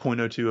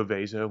 0.02 of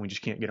vaso. We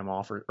just can't get them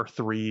off, or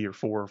 3 or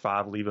 4 or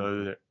 5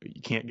 levo that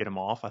you can't get them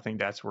off. I think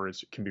that's where it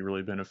can be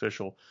really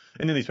beneficial.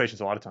 And then these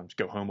patients a lot of times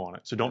go home on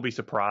it. So don't be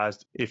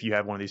surprised if you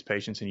have one of these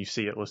patients and you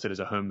see it listed as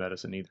a home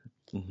medicine either.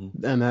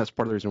 Mm-hmm. And that's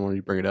part of the reason why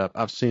you bring it up.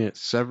 I've seen it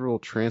several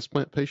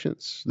transplant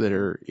patients that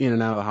are in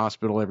and out of the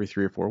hospital every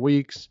 3 or 4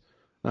 weeks,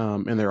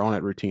 and they're on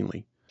it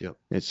routinely. Yep.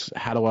 It's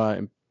how do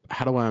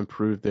I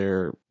improve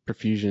their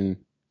perfusion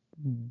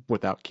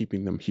without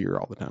keeping them here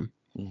all the time?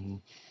 Mm-hmm.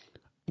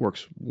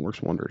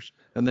 Works wonders.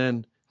 And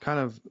then kind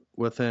of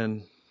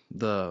within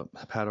the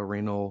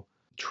hepatorenal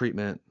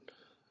treatment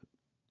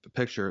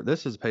picture,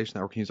 this is a patient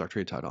that we can use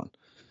octreotide on.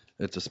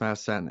 It's a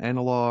somatostatin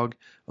analog.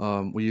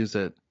 We use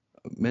it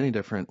many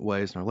different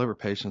ways in our liver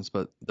patients,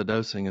 but the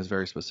dosing is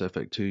very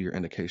specific to your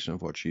indication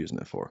of what you're using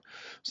it for.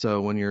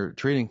 So when you're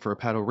treating for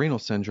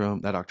hepatorenal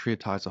syndrome, that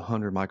octreotide is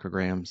 100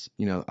 micrograms,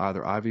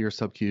 either IV or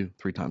sub-Q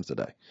 3 times a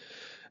day.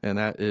 And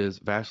that is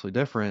vastly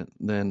different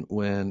than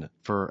when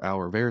for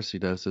our Veracid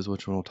doses,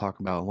 which we'll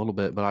talk about in a little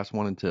bit. But I just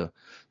wanted to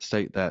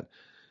state that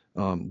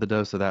the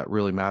dose of that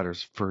really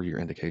matters for your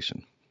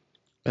indication.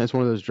 And it's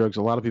one of those drugs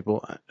a lot of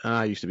people,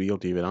 I used to be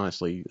guilty of it,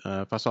 honestly.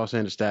 If I saw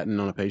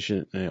sandostatin on a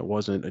patient and it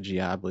wasn't a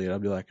GI bleed,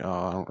 I'd be like, oh,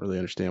 I don't really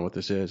understand what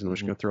this is. And I'm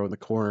just going to throw it in the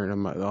corner. And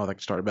I'm like, oh, that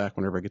can start it back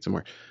whenever I get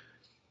somewhere.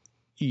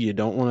 You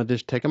don't want to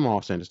just take them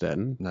off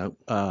sandostatin. Nope.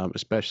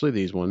 Especially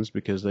these ones,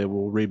 because they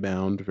will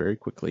rebound very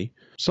quickly.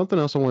 Something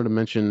else I wanted to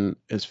mention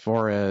as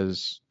far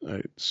as,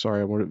 I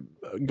want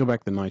to go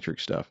back to the nitric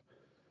stuff.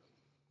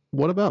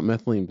 What about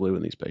methylene blue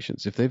in these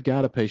patients? If they've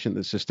got a patient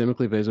that's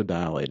systemically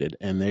vasodilated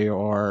and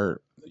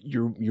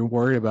you're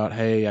worried about,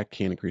 hey, I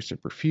can't increase their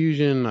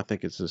perfusion. I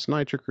think it's this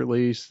nitric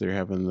release. They're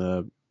having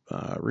the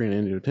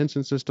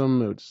renin-angiotensin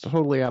system. It's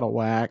totally out of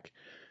whack.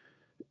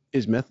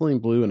 Is methylene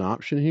blue an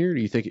option here?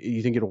 Do you think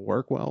it'll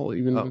work well?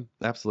 Oh,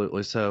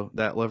 absolutely. So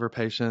that liver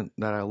patient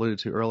that I alluded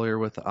to earlier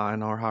with the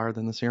INR higher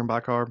than the serum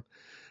bicarb,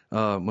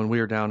 when we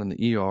were down in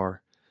the ER,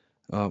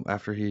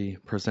 after he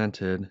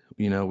presented,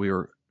 we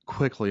were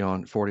quickly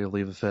on 40 of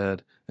Levophed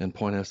and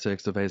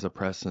 0.06 of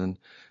vasopressin,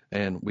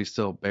 and we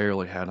still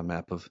barely had a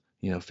map of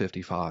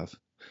 55.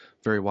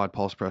 Very wide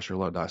pulse pressure,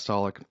 low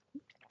diastolic,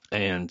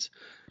 and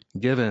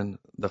given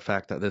the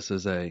fact that this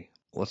is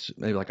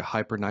maybe like a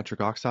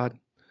hypernitric oxide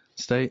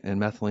state, and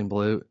methylene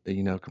blue,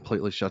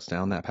 completely shuts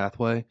down that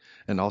pathway.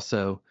 And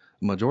also,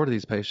 majority of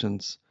these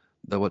patients,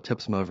 what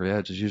tips them over the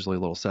edge is usually a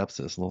little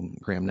sepsis, little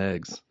gram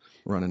negs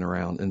running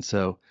around. And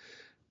so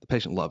the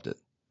patient loved it,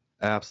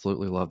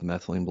 absolutely loved the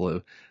methylene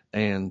blue.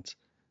 And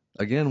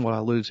again, what I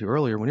alluded to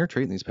earlier, when you're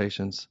treating these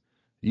patients,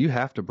 you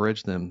have to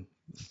bridge them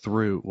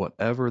through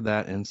whatever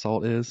that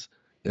insult is.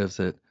 Is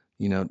it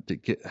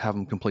to have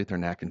them complete their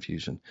NAC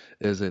infusion?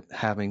 Is it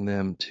having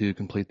them to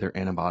complete their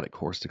antibiotic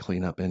course to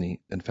clean up any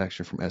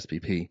infection from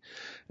SPP?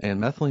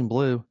 And methylene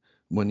blue,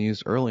 when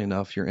used early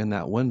enough, you're in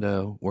that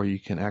window where you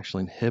can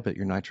actually inhibit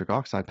your nitric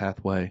oxide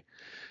pathway,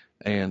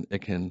 and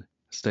it can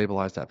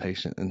stabilize that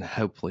patient and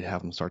hopefully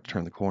have them start to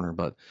turn the corner.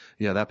 But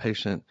yeah, that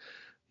patient,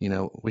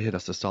 we hit a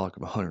systolic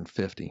of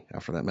 150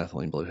 after that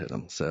methylene blue hit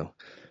them. So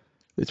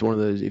It's one of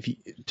those,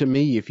 to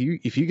me, if you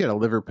get a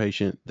liver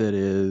patient that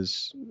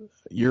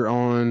you're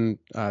on,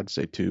 I'd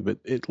say 2, but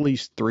at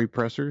least 3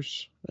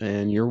 pressors,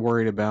 and you're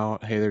worried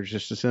about, hey, they're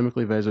just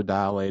systemically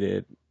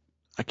vasodilated.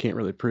 I can't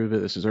really prove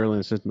it. This is early in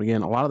the system.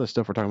 Again, a lot of the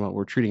stuff we're talking about,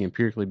 we're treating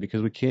empirically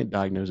because we can't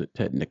diagnose it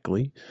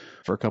technically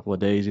for a couple of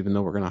days, even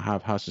though we're going to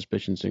have high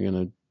suspicions and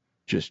going to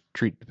just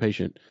treat the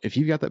patient. If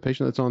you've got that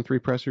patient that's on 3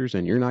 pressors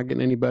and you're not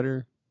getting any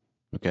better,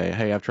 okay,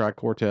 hey, I've tried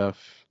Cortef.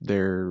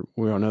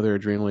 We all know they're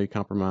adrenally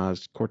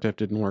compromised. Cortef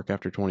didn't work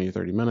after 20 or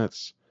 30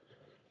 minutes.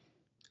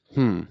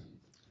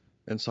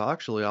 And so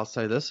actually, I'll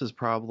say this is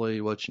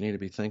probably what you need to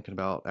be thinking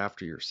about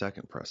after your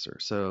second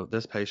pressor. So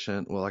this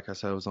patient, well, like I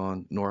said, was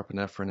on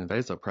norepinephrine and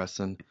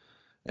vasopressin.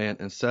 And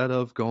instead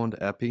of going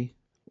to epi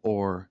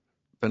or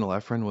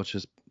phenylephrine, which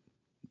is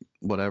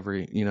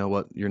whatever,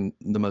 what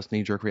the most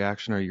knee-jerk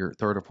reaction or your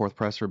third or fourth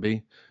pressor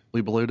be,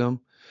 we blued them.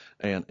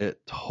 And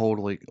it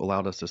totally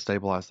allowed us to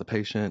stabilize the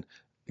patient,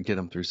 get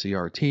them through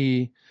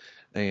CRT,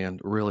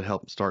 and really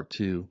help start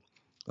to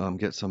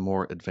get some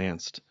more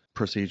advanced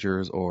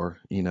procedures or,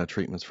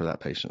 treatments for that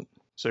patient.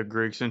 So,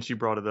 Greg, since you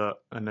brought it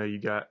up, I know you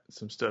got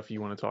some stuff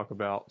you want to talk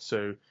about.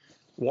 So,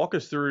 walk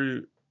us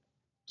through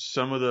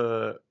some of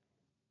the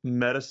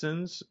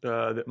medicines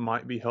that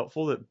might be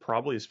helpful that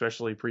probably,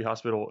 especially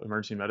pre-hospital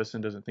emergency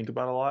medicine, doesn't think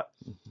about a lot.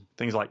 Mm-hmm.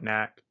 Things like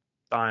NAC,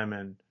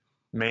 thiamine,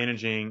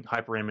 managing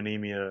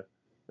hyperammonemia,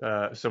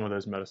 some of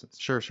those medicines.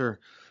 Sure.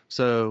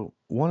 So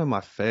one of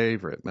my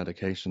favorite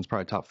medications,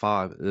 probably top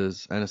 5,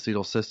 is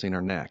N-acetylcysteine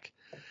or NAC.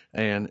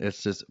 And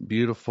it's this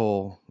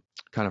beautiful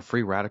kind of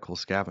free radical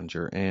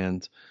scavenger.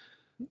 And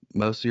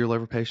most of your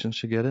liver patients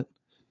should get it.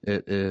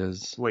 It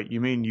is... Wait, you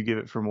mean you give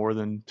it for more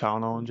than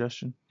Tylenol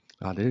ingestion?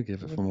 I do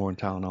give it for more than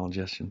Tylenol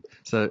ingestion.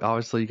 So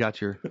obviously you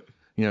got your,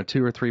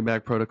 2 or 3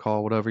 bag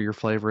protocol, whatever your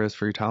flavor is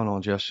for your Tylenol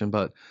ingestion.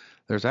 But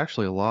there's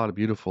actually a lot of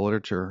beautiful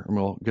literature.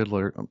 Well, good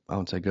literature. I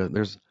wouldn't say good.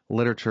 There's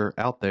literature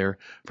out there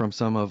from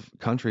some of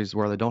countries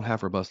where they don't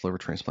have robust liver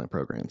transplant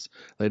programs.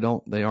 They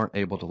aren't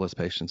able to list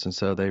patients. And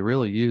so they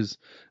really use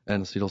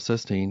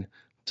N-acetylcysteine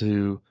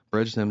to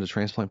bridge them to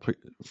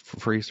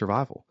transplant-free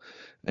survival.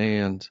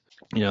 And,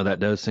 that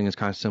dosing is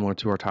kind of similar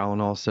to our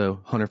Tylenol. So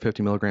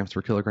 150 milligrams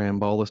per kilogram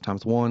bolus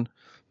times 1,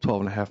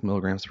 12.5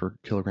 milligrams per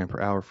kilogram per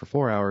hour for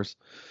 4 hours,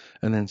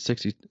 and then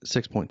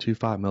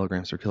 66.25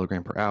 milligrams per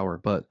kilogram per hour.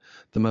 But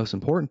the most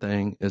important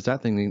thing is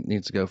that thing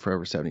needs to go for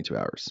over 72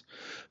 hours.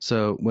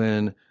 So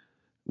when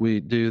we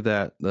do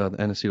that, the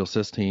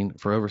N-acetylcysteine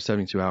for over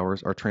 72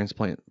 hours, our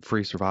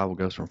transplant-free survival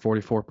goes from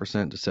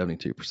 44% to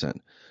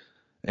 72%.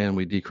 And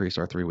we decrease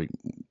our 3-week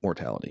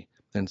mortality.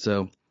 And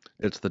so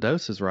it's the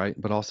doses, right,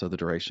 but also the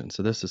duration.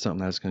 So this is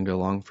something that's going to go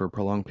along for a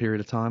prolonged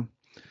period of time.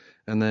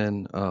 And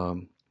then,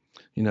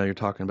 you're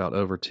talking about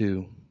over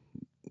 2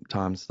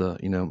 times the,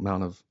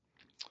 amount of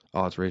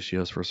odds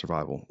ratios for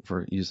survival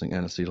for using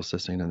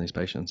N-acetylcysteine in these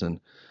patients. And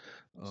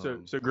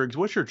So Griggs,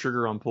 what's your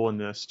trigger on pulling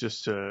this?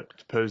 Just to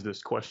pose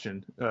this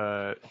question,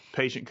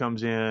 patient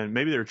comes in,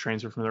 maybe they're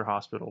transferred from their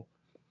hospital.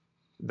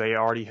 They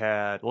already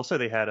had, let's say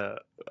they had a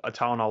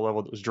Tylenol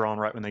level that was drawn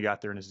right when they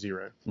got there and it's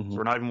 0. Mm-hmm. So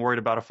we're not even worried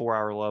about a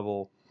 4-hour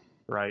level,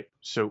 right?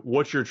 So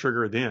what's your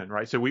trigger then,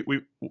 right? So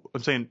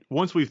I'm saying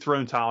once we've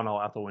thrown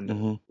Tylenol out the window,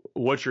 mm-hmm.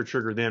 what's your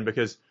trigger then?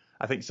 Because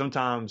I think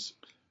sometimes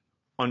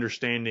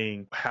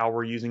understanding how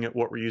we're using it,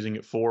 what we're using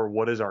it for,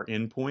 what is our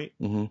endpoint,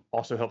 mm-hmm.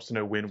 also helps to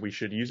know when we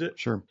should use it.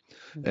 Sure.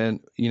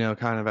 And,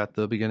 kind of at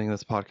the beginning of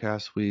this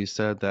podcast, we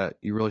said that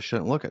you really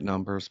shouldn't look at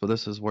numbers, but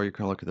this is where you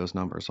can look at those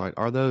numbers, right?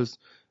 Are those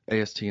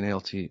AST and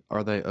ALT,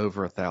 are they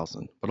over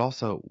 1,000? But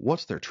also,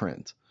 what's their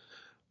trend?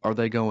 Are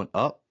they going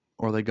up,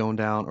 or are they going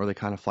down, or are they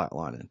kind of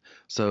flatlining?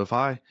 So if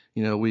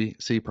we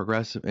see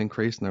progressive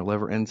increase in their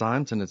liver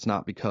enzymes, and it's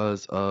not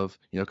because of,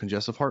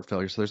 congestive heart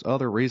failure. So there's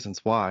other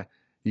reasons why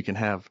you can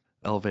have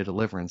elevated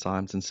liver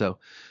enzymes. And so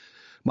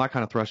my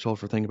kind of threshold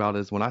for thinking about it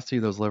is when I see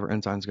those liver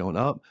enzymes going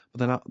up, but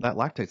then that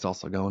lactate's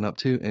also going up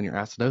too, and your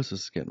acidosis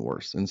is getting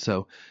worse. And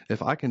so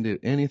if I can do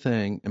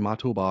anything in my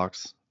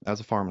toolbox as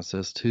a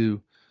pharmacist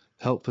to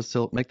help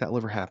make that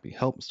liver happy,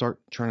 help start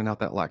churning out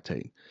that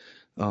lactate,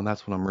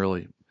 that's what I'm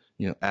really,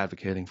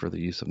 advocating for the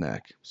use of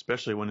NAC.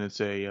 Especially when it's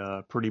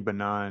a pretty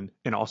benign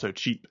and also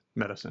cheap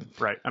medicine,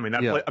 right? I mean,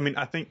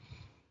 I think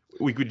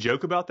we could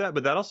joke about that,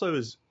 but that also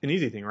is an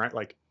easy thing, right?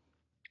 Like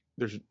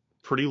there's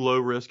pretty low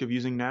risk of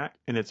using NAC,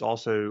 and it's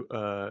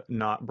also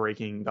not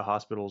breaking the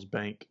hospital's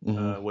bank,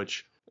 mm-hmm.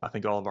 Which I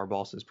think all of our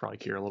bosses probably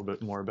care a little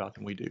bit more about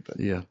than we do. But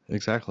yeah,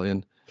 exactly.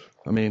 And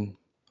I mean,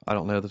 I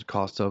don't know the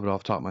cost of it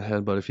off the top of my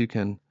head, but if you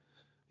can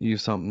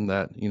use something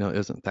that,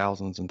 isn't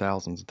thousands and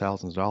thousands and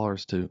thousands of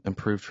dollars to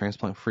improve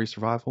transplant-free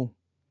survival,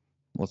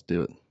 let's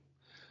do it.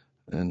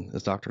 And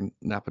as Dr.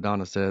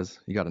 Napadonna says,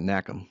 you got to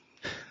knack them.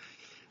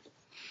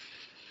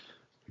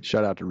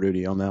 Shout out to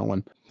Rudy on that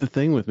one. The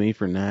thing with me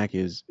for NAC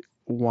is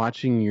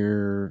watching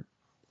your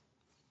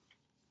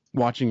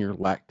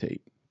lactate.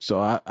 So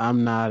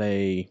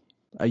I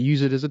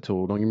use it as a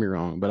tool, don't get me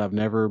wrong, but I've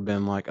never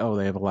been like, oh,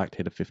 they have a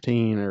lactate of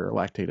 15 or a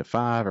lactate of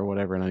 5 or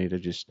whatever, and I need to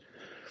just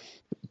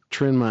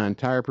trend my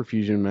entire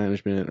perfusion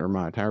management or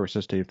my entire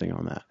resuscitative thing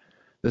on that.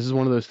 This is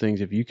one of those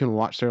things, if you can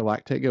watch their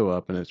lactate go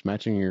up and it's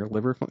matching your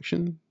liver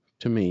function,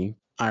 to me,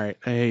 all right,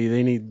 hey,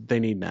 they need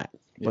NAC.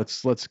 Yeah.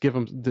 Let's give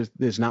them,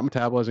 it's not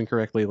metabolizing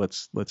correctly.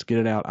 Let's get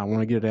it out. I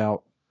want to get it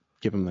out.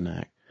 Give them the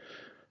NAC.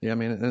 Yeah, I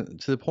mean,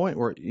 to the point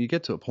where you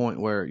get to a point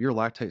where your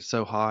lactate's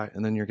so high,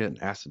 and then you're getting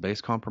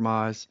acid-base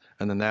compromise,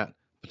 and then that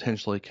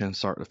potentially can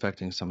start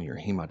affecting some of your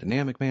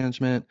hemodynamic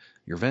management,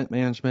 your vent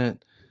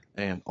management,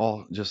 and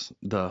all just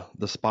the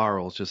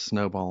spirals just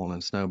snowballing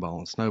and snowballing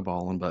and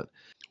snowballing. But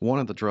one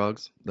of the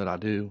drugs that I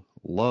do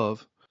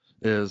love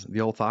is the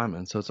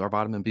L-thiamine. So it's our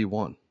vitamin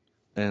B1.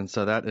 And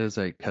so that is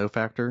a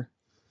cofactor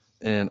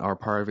in our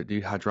pyruvate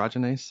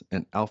dehydrogenase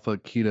and alpha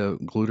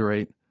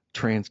ketoglutarate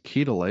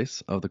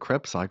transketolase of the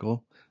Krebs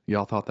cycle.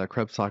 Y'all thought that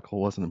Krebs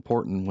cycle wasn't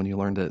important when you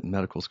learned it in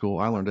medical school.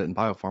 I learned it in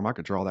biopharm. I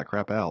could draw that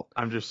crap out.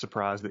 I'm just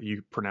surprised that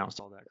you pronounced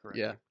all that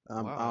correctly. Yeah.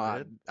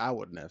 Wow, I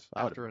wouldn't have.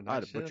 I'd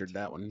have butchered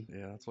that one.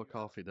 Yeah, that's what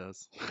coffee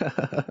does.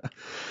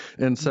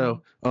 And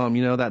so,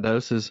 that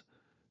dose is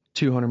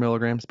 200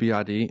 milligrams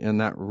BID,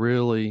 and that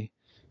really,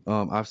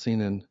 I've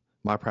seen in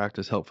my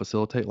practice help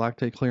facilitate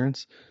lactate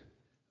clearance.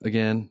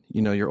 Again,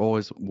 you're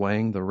always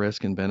weighing the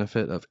risk and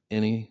benefit of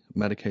any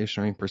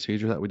medication or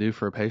procedure that we do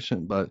for a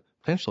patient, but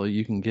potentially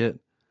you can get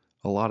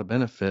a lot of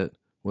benefit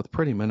with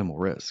pretty minimal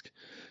risk.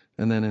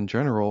 And then in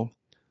general,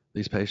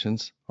 these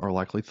patients are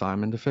likely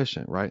thiamine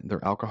deficient, right?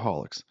 They're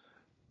alcoholics.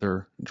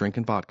 They're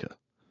drinking vodka.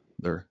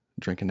 They're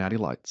drinking natty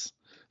lights.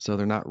 So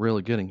they're not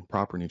really getting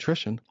proper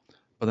nutrition.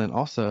 But then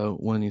also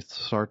when you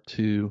start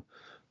to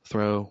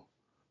throw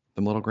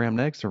the milligram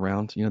negs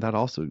around, that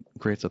also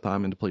creates a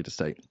thiamine depleted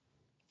state.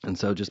 And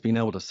so just being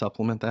able to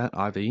supplement that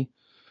IV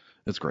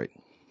is great.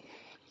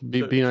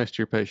 Be nice to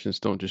your patients.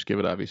 Don't just give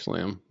it IV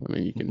slam. I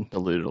mean, you can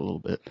dilute it a little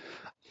bit.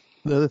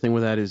 The other thing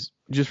with that is,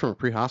 just from a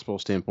pre-hospital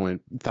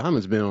standpoint,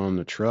 thiamine's been on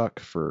the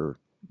truck for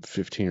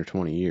 15 or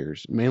 20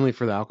 years, mainly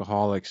for the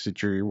alcoholics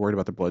that you're worried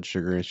about their blood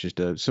sugar. It's just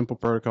a simple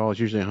protocol.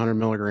 It's usually 100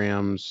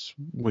 milligrams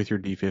with your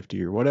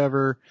D50 or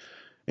whatever,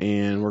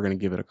 and we're going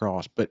to give it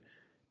across. But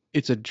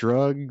it's a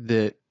drug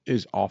that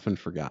is often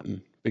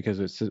forgotten because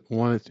it's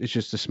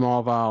just a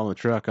small vial in the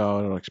truck.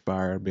 Oh, it'll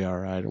expire. It'll be all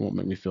right. It won't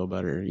make me feel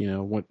better. It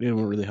won't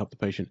really help the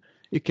patient.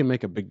 It can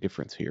make a big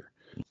difference here.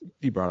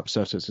 You brought up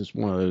sepsis. It's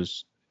one of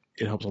those.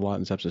 It helps a lot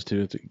in sepsis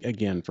too. It's,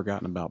 again,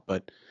 forgotten about.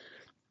 But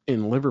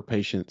in liver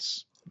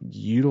patients,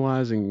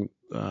 utilizing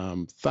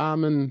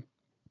thiamine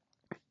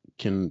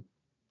can,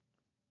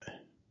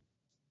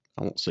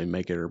 I won't say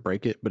make it or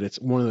break it, but it's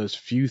one of those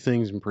few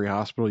things in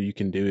pre-hospital you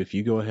can do if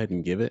you go ahead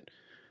and give it.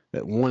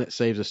 That one, it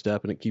saves a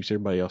step and it keeps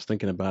everybody else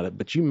thinking about it,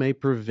 but you may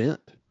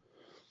prevent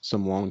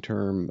some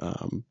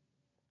long-term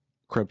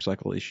Krebs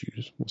cycle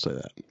issues. We'll say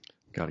that.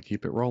 Got to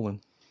keep it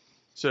rolling.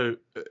 So,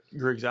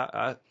 Griggs,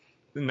 the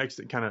next,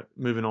 kind of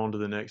moving on to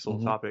the next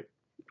little topic,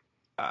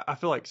 I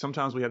feel like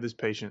sometimes we have these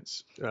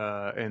patients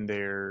and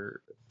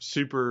they're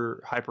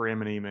super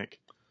hyperammonemic.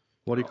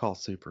 What do you call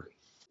super?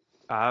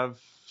 I've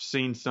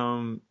seen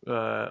some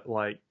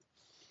like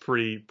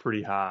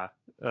pretty high.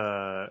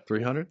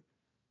 300?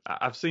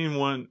 I've seen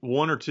one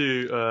or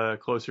two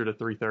closer to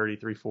 330,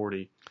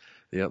 340.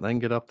 Yeah, they can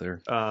get up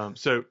there.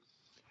 So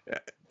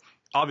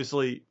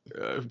obviously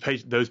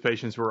those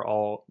patients were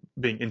all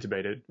being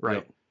intubated,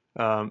 right?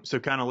 Yep. So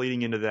kind of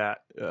leading into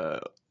that,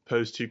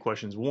 pose two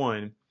questions.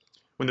 One,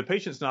 when the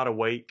patient's not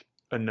awake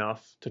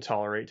enough to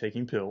tolerate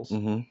taking pills,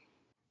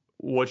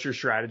 what's your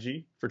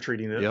strategy for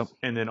treating this? Yep.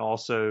 And then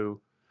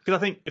also, because I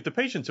think if the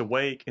patient's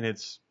awake and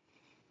it's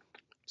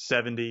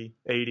 70,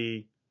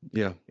 80,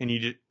 yeah, and you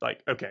just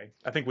like, okay,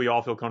 I think we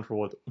all feel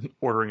comfortable with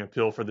ordering a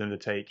pill for them to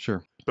take.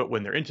 Sure. But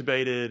when they're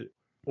intubated,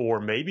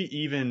 or maybe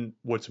even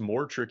what's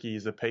more tricky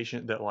is the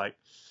patient that like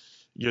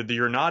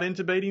you're not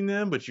intubating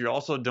them, but you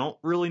also don't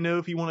really know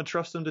if you want to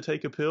trust them to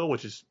take a pill,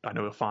 which is, I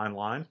know, a fine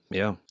line.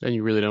 Yeah. And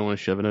you really don't want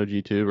to shove an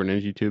OG tube or an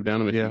NG tube down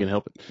them if you can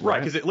help it. Right.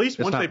 Because at least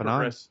once they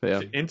progress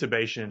to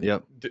intubation,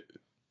 yep,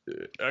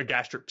 a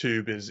gastric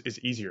tube is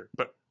easier.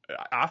 But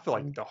I feel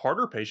like the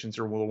harder patients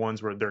are the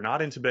ones where they're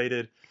not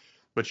intubated,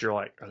 but you're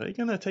like, are they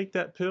going to take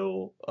that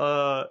pill?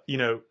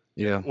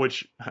 Yeah.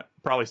 Which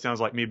probably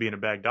sounds like me being a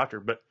bad doctor,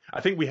 but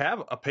I think we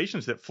have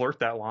patients that flirt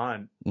that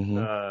line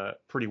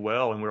pretty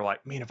well. And we're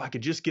like, man, if I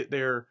could just get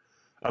their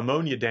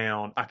ammonia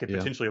down, I could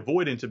potentially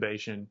avoid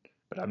intubation,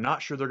 but I'm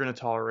not sure they're going to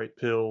tolerate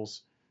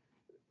pills.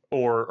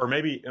 Or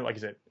maybe, like I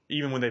said,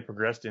 even when they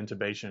progress to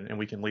intubation, and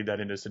we can lead that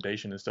into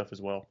sedation and stuff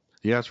as well.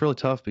 Yeah, it's really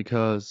tough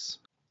because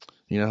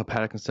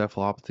hepatic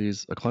encephalopathy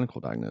is a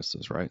clinical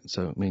diagnosis, right?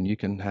 So, I mean, you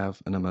can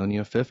have an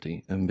ammonia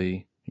 50 and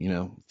be,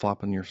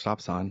 flopping your stop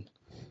sign,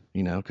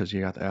 because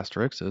you got the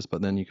asterixis,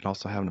 but then you can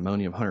also have an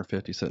ammonia of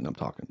 150 sitting up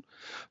talking.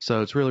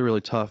 So it's really,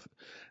 really tough.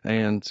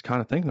 And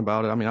kind of thinking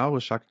about it, I mean, I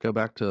wish I could go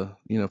back to,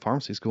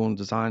 pharmacy school and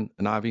design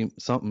an IV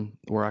something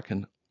where I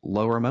can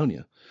lower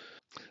ammonia.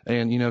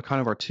 And,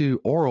 kind of our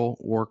two oral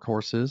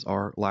workhorses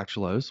are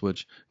lactulose,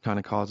 which kind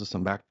of causes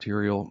some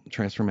bacterial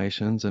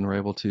transformations and we're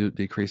able to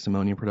decrease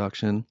ammonia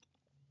production.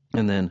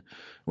 And then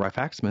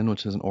rifaximin,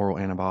 which is an oral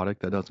antibiotic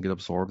that doesn't get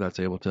absorbed, that's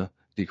able to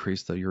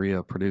decrease the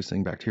urea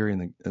producing bacteria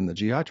in the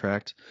GI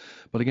tract.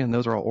 But again,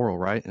 those are all oral,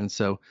 right? And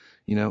so,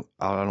 I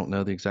don't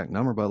know the exact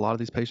number, but a lot of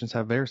these patients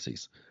have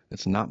varices.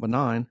 It's not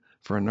benign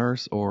for a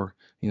nurse or,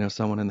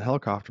 someone in the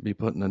helicopter to be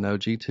putting a no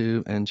G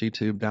tube and G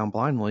tube down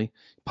blindly,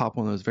 pop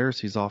one of those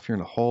varices off, you're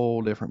in a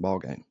whole different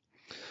ballgame.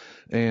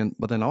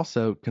 But then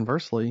also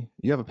conversely,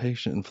 you have a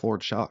patient in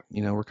fluid shock.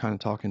 We're kind of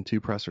talking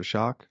 2-pressor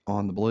shock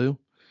on the blue.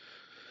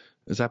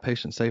 Is that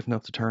patient safe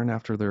enough to turn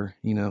after they're,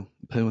 pooing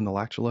the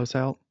lactulose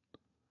out?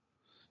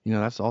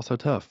 That's also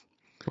tough.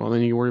 Well,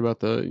 then you worry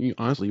about you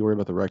worry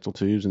about the rectal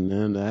tubes, and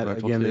then that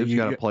Rectal again, tubes, you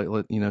got a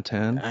platelet,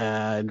 10,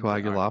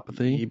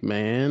 coagulopathy.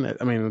 Man,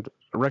 I mean,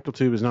 a rectal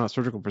tube is not a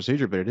surgical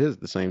procedure, but it is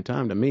at the same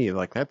time. To me,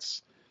 like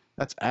that's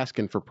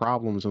asking for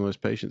problems in those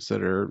patients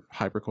that are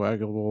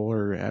hypercoagulable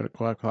or had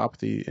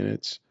coagulopathy, and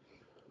it's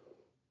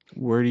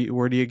where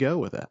do you go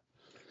with that?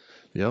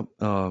 Yep.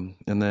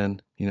 And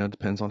then, it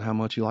depends on how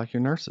much you like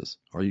your nurses.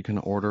 Or you can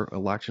order a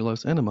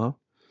lactulose enema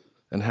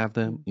and have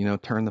them,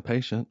 turn the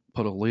patient,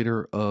 put a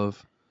liter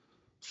of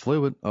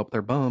fluid up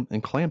their bum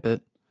and clamp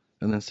it,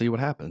 and then see what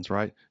happens,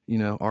 right?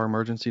 Our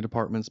emergency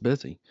department's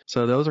busy.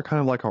 So those are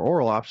kind of like our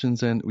oral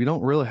options, and we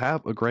don't really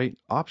have a great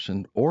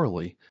option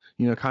orally.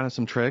 Kind of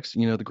some tricks,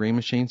 the green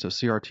machine. So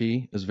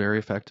CRT is very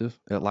effective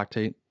at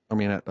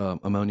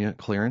ammonia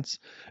clearance.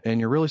 And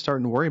you're really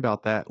starting to worry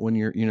about that when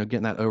you're,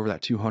 getting that over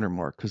that 200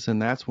 mark, because then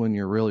that's when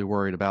you're really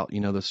worried about,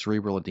 the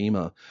cerebral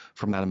edema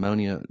from that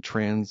ammonia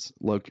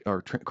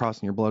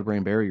crossing your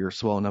blood-brain barrier,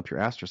 swelling up your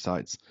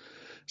astrocytes.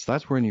 So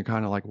that's when you're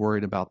kind of like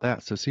worried about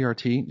that. So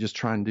CRT, just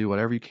try and do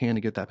whatever you can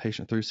to get that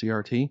patient through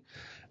CRT.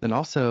 Then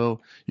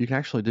also you can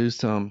actually do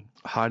some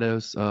high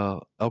dose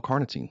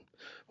L-carnitine,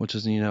 which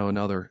is,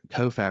 another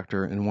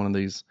cofactor in one of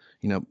these,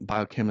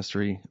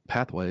 biochemistry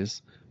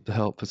pathways to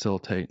help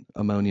facilitate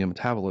ammonia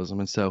metabolism.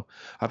 And so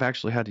I've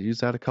actually had to use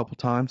that a couple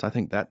times. I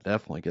think that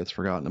definitely gets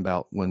forgotten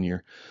about when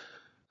your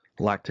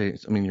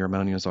your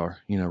ammonias are,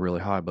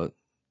 really high, but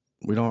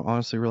we don't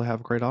honestly really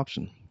have a great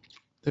option.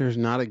 There's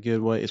not a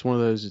good way. It's one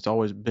of those, it's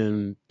always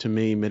been, to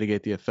me,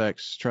 mitigate the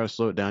effects, try to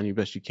slow it down the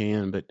best you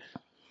can. But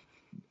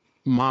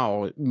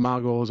my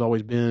goal has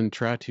always been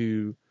try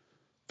to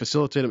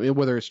facilitate them,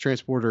 whether it's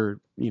transport or,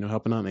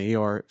 helping out in the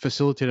ER,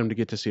 facilitate them to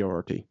get to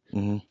CRT.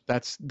 Mm-hmm.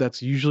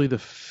 That's usually the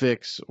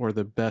fix or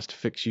the best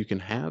fix you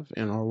can have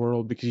in our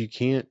world, because you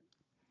can't,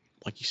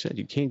 like you said,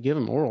 you can't give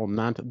them oral.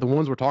 The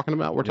ones we're talking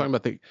about, talking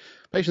about the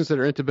patients that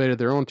are intubated,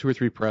 they're on 2 or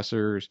 3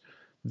 pressors.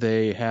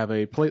 They have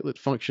a platelet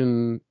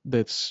function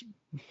that's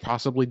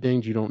possibly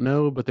dinged, you don't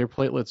know, but their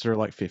platelets are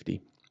like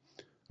 50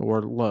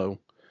 or low.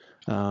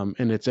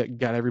 And it's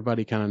got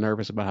everybody kind of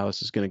nervous about how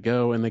this is going to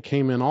go. And they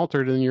came in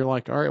altered, and you're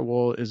like, all right,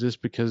 well, is this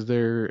because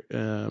they're,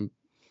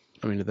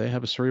 do they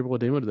have a cerebral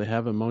edema? Do they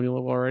have ammonia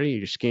level already?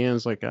 Your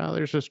scan's like,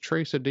 there's this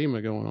trace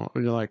edema going on.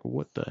 And you're like,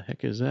 what the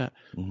heck is that?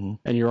 Mm-hmm.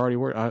 And you're already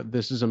worried,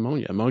 this is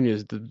ammonia. Ammonia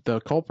is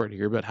the culprit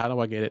here, but how do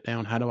I get it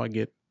down? How do I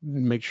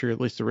make sure at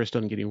least the risk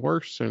doesn't get any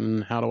worse?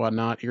 And how do I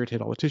not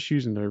irritate all the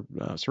tissues and their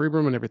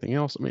cerebrum and everything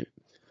else?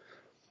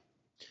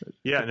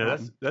 Yeah, no,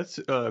 that's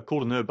cool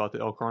to know about the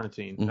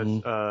L-carnitine. Mm-hmm.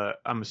 That's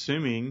I'm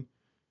assuming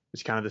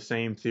it's kind of the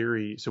same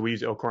theory. So we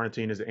use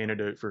L-carnitine as an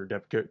antidote for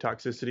Depakote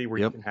toxicity, where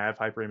you can have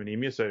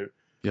hyperammonemia. So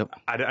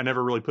I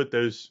never really put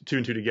those 2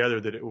 and 2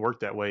 together that it worked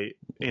that way.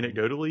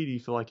 Anecdotally, do you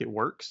feel like it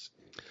works?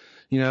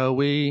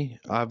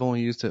 I've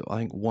only used it, I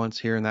think, once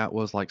here, and that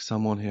was like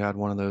someone who had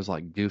one of those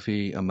like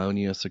goofy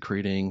ammonia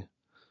secreting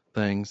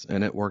things,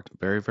 and it worked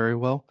very, very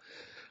well.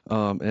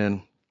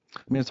 And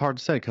it's hard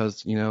to say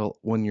because,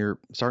 when you're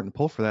starting to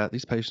pull for that,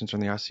 these patients are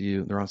in the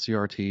ICU, they're on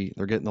CRT,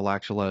 they're getting the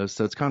lactulose.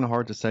 So it's kind of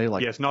hard to say,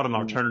 like, it's not an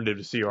alternative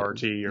to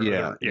CRT or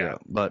yeah.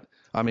 But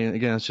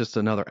again, it's just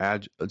another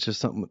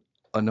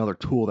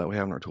tool that we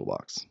have in our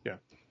toolbox. Yeah.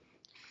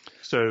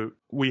 So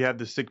we have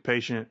the sick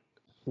patient,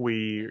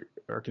 we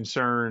are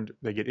concerned,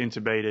 they get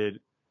intubated.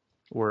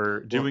 We're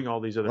doing all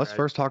these other. Let's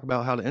first talk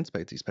about how to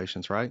intubate these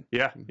patients, right?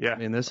 Yeah.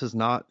 This is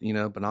not,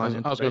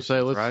 benign. I was going to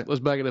say, let's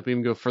back it up,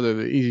 even go further.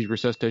 The easy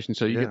resuscitation.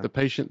 So you get the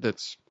patient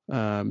that's,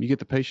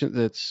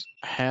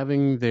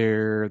 having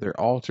they're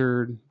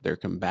altered, they're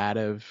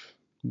combative,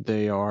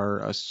 they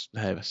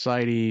have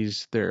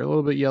ascites, they're a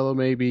little bit yellow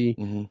maybe,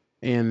 mm-hmm.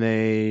 and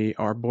they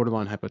are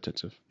borderline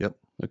hypotensive. Yep.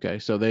 Okay,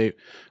 so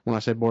when I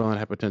say borderline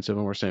hypotensive,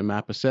 and we're saying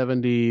MAPA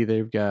 70,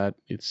 they've got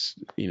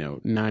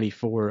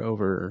 94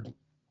 over,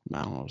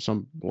 I don't know,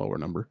 some lower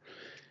number,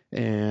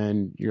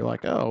 and you're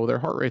like, oh, their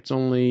heart rate's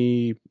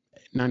only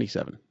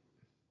 97.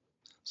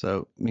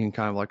 So, kind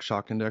of like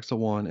shock index of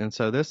 1. And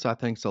so this, I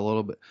think, is a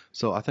little bit,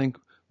 so I think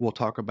we'll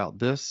talk about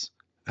this,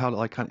 how to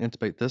like kind of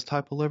intubate this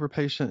type of liver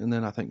patient. And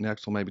then I think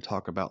next we'll maybe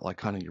talk about like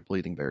kind of your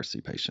bleeding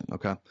varice patient.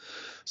 Okay.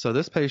 So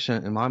this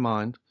patient, in my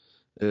mind,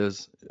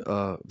 is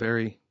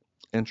very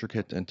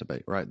intricate to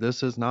intubate, right?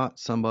 This is not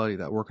somebody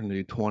that we're going to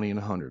do 20 and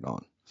 100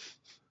 on.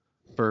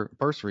 For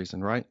first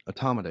reason, right?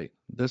 Etomidate.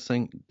 This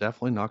thing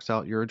definitely knocks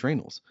out your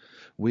adrenals.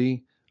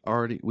 We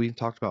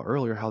talked about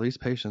earlier how these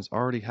patients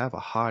already have a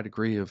high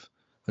degree of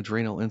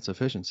adrenal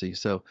insufficiency.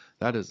 So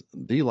that is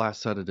the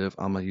last sedative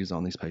I'm going to use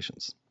on these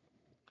patients.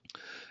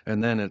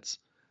 And then it's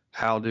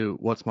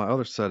what's my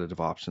other sedative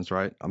options,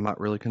 right? I'm not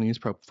really going to use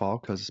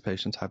propofol because this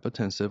patient's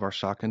hypotensive. Our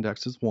shock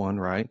index is 1,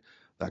 right?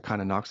 That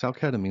kind of knocks out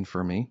ketamine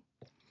for me.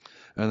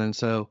 And then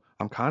so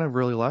I'm kind of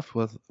really left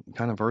with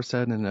kind of Versed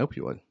and an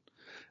opioid.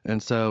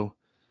 And so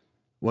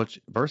what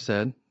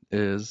Versed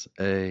is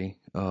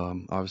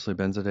obviously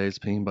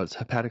benzodiazepine, but it's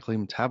hepatically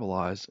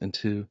metabolized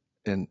into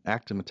an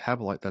active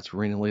metabolite that's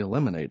renally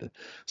eliminated.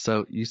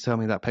 So you tell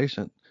me that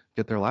patient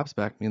get their labs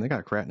back, they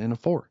got creatinine of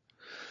 4.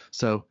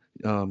 So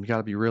you got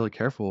to be really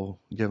careful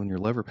giving your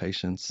liver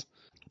patients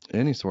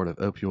any sort of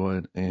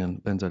opioid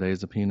and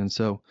benzodiazepine. And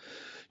so,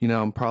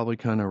 I'm probably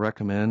going to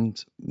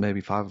recommend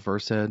maybe 5 of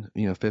Versed,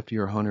 50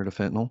 or 100 of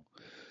fentanyl.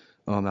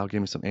 That'll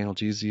give me some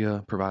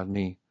analgesia, provide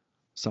me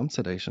some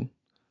sedation,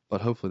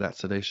 but hopefully that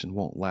sedation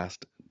won't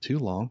last too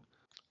long.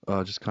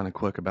 Just kind of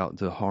quick about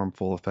the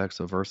harmful effects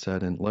of Versed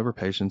in liver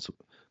patients.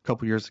 A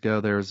couple years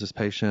ago, there was this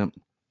patient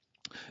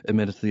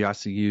admitted to the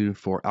ICU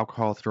for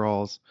alcohol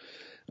withdrawals,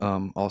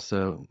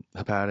 also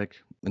hepatic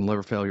and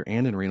liver failure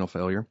and in renal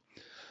failure.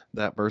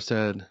 That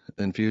Versed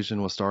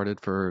infusion was started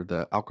for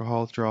the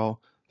alcohol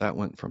withdrawal. That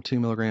went from 2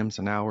 milligrams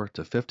an hour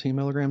to 15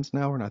 milligrams an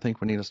hour. And I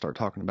think we need to start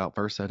talking about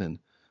Versed, and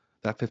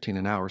that 15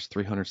 an hour is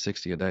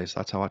 360 a day. So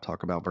that's how I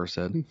talk about Versed,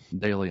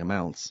 daily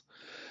amounts.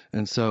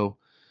 And so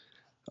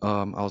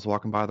I was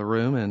walking by the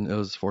room, and it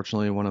was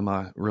fortunately one of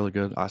my really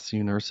good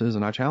ICU nurses.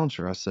 And I challenged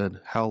her. I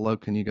said, how low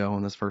can you go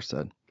on this Versed?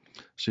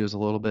 She was a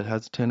little bit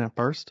hesitant at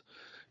first.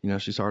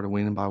 She started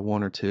weaning by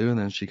 1 or 2, and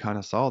then she kind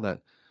of saw that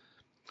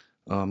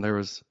there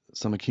was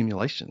some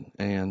accumulation,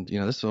 and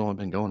this has only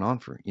been going on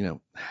for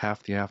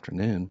half the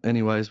afternoon.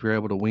 Anyways, we were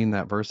able to wean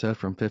that Versed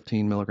from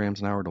 15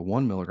 milligrams an hour to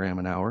 1 milligram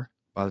an hour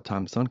by the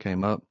time the sun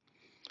came up.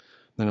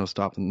 Then it was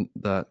stopped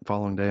that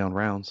following day on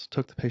rounds.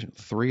 Took the patient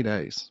 3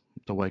 days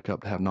to wake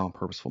up to have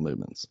non-purposeful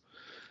movements.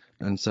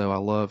 And so I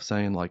love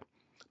saying, like,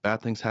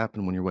 bad things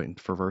happen when you're waiting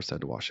for Versed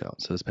to wash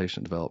out. So this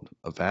patient developed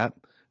a VAT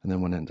and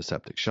then went into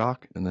septic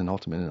shock and then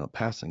ultimately ended up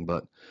passing.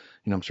 But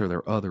I'm sure there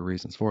are other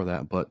reasons for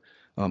that. But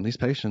these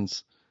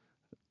patients,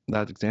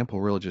 that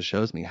example really just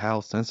shows me how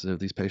sensitive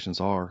these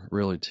patients are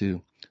really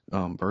to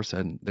Versed.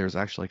 There's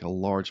actually like a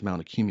large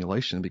amount of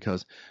accumulation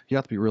because you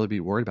have to really be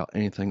worried about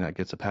anything that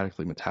gets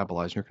hepatically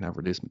metabolized. You're going to have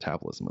reduced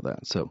metabolism of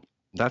that. So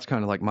that's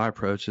kind of like my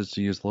approach, is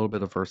to use a little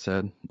bit of Versed,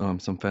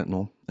 some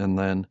fentanyl, and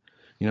then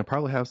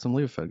probably have some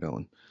Levophed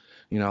going.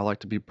 I like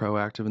to be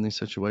proactive in these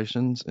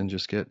situations and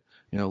just get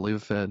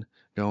Levophed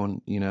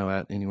going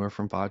at anywhere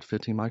from 5 to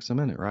 15 mics a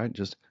minute, right?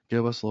 Just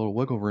give us a little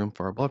wiggle room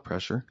for our blood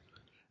pressure.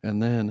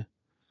 And then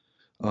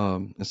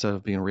instead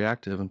of being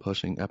reactive and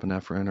pushing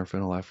epinephrine or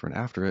phenylephrine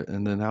after it,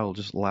 and then that'll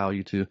just allow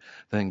you to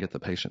then get the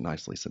patient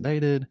nicely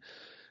sedated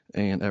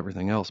and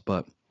everything else.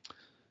 But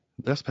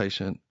this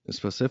patient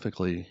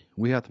specifically,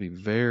 we have to be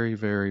very,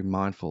 very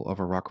mindful of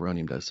our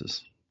rocuronium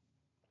doses.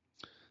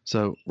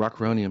 So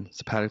rocuronium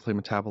is hepatically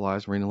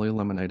metabolized, renally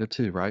eliminated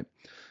too, right?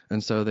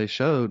 And so they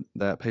showed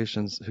that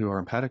patients who are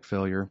in hepatic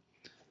failure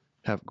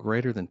have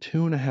greater than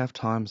 2.5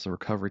 times the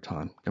recovery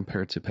time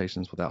compared to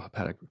patients without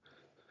hepatic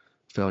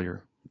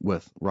failure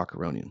with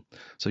rocuronium.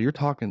 So you're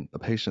talking a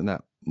patient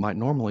that might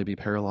normally be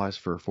paralyzed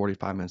for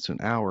 45 minutes to an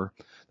hour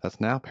that's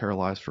now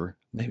paralyzed for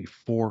maybe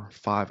 4 or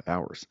 5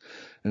 hours.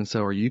 And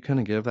so are you going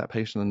to give that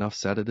patient enough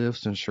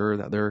sedatives to ensure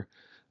that they're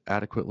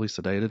adequately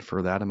sedated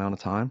for that amount of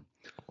time?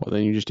 Well,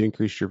 then you just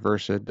increase your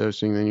Versed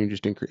dosing. Then you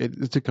just increase.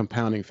 It's a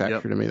compounding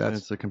factor to me.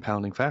 It's a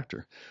compounding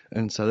factor.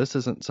 And so this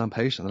isn't some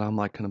patient that I'm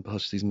like going to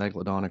push these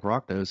megalodonic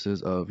rock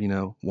doses of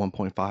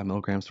 1.5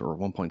 milligrams or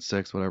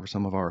 1.6, whatever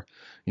some of our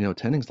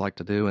attendings like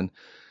to do. And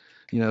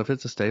if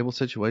it's a stable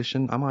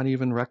situation, I might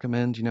even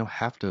recommend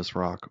half dose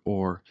rock,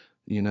 or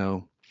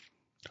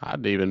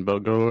I'd even go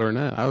lower than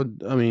that.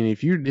 I mean,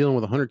 if you're dealing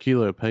with a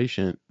 100-kilo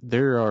patient,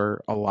 there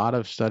are a lot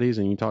of studies,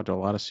 and you talk to a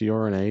lot of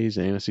CRNAs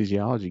and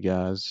anesthesiology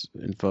guys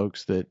and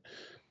folks that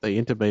they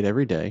intubate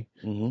every day,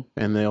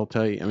 and they'll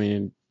tell you, I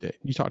mean,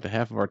 you talk to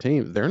half of our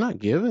team, they're not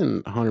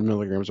given 100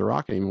 milligrams of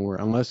rock anymore,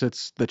 unless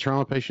it's the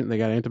trauma patient, they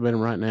got to intubate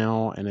them right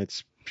now, and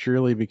it's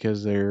purely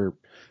because they're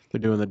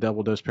doing the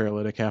double dose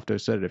paralytic, half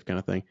dose sedative kind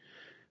of thing.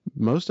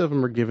 Most of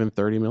them are given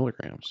 30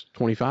 milligrams,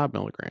 25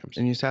 milligrams.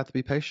 And you just have to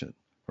be patient.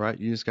 Right?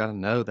 You just got to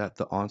know that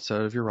the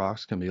onset of your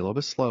rocks can be a little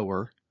bit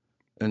slower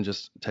and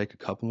just take a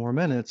couple more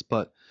minutes,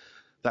 but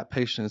that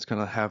patient is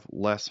going to have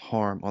less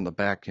harm on the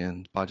back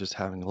end by just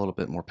having a little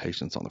bit more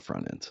patience on the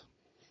front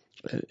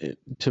end.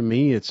 To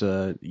me, it's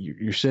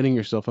you're setting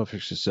yourself up for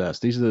success.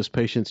 These are those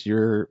patients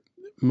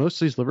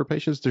most of these liver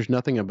patients, there's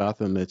nothing about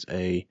them that's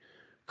a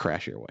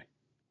crash airway.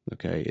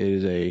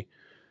 Okay.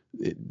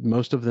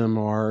 Most of them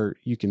are,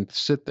 you can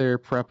sit there,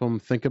 prep them,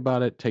 think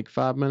about it, take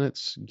 5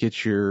 minutes,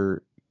 get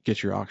your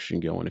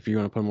oxygen going. If you're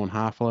going to put them on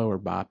high flow or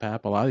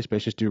BiPAP, a lot of these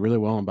patients do really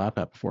well on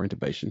BiPAP before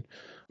intubation.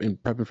 In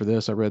prepping for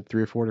this, I read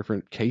 3 or 4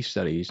 different case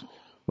studies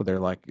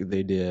where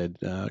they did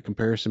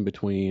comparison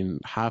between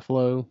high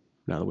flow,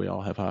 now that we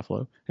all have high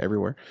flow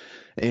everywhere,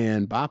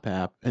 and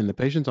BiPAP, and the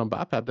patients on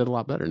BiPAP did a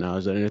lot better. Now,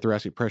 is that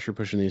intrathoracic pressure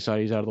pushing the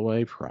ascites out of the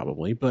way?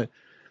 Probably, but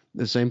At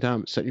the same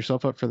time, set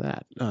yourself up for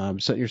that.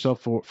 Set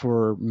yourself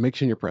for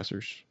mixing your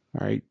pressors.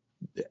 All right.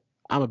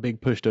 I'm a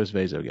big push dose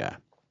vaso guy.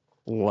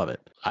 Love it.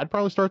 I'd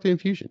probably start the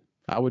infusion.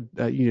 I would,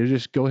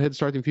 just go ahead and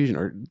start the infusion,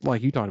 or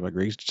like you talked about,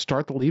 Griggs,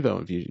 start the levo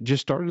infusion.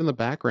 Just start it in the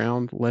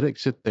background, let it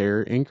sit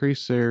there,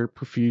 increase their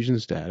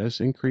perfusion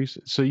status,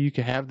 so you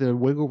can have the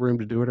wiggle room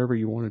to do whatever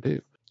you want to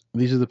do.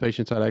 These are the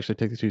patients I'd actually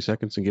take the 2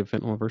 seconds and give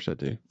fentanyl and Versed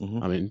to.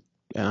 Mm-hmm. I mean,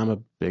 I'm a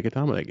big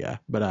etomidate guy,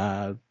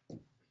 but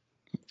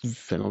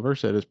fentanyl and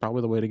Versed is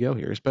probably the way to go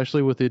here,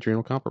 especially with the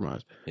adrenal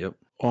compromise. Yep.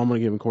 Oh, I'm going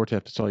to give them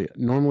Cortef to tell you.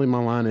 Normally,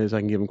 my line is I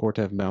can give them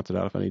Cortef and bounce it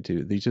out if I need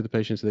to. These are the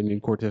patients that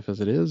need Cortef as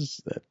it is.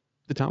 That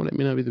etomidate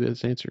may not be the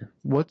best answer.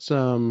 What's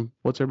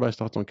everybody's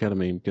thoughts on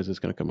ketamine? Because it's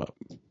going to come up.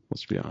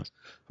 Let's be honest.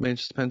 I mean, it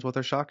just depends what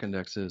their shock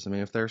index is. I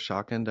mean, if their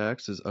shock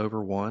index is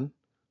over 1,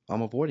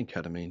 I'm avoiding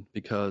ketamine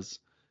because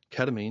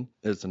ketamine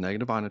is a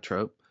negative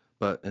inotrope,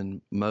 but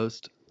in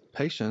most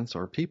patients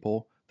or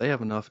people, they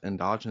have enough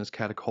endogenous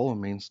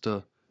catecholamines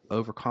to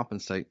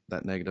overcompensate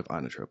that negative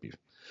inotrope.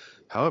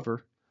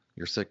 However,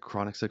 your sick,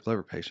 chronic sick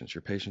liver patients,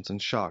 your patients in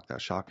shock,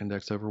 that shock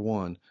index over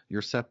 1,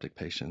 your septic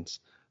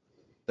patients,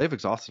 they've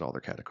exhausted all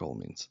their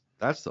catecholamines.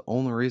 That's the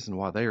only reason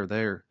why they are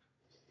there,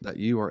 that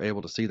you are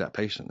able to see that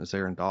patient, is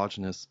their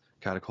endogenous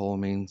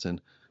catecholamines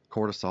and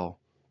cortisol.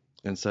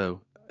 And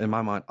so, in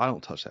my mind, I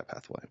don't touch that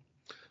pathway.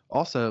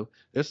 Also,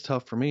 it's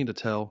tough for me to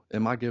tell,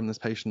 am I giving this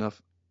patient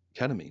enough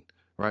ketamine,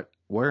 right?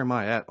 Where am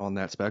I at on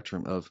that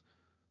spectrum of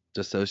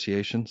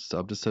dissociation,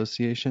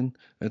 subdissociation?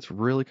 It's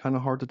really kind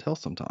of hard to tell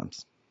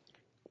sometimes.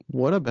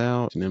 What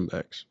about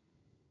Nimbex?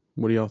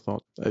 What do y'all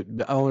thought?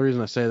 The only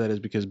reason I say that is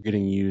because it's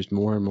getting used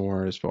more and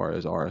more as far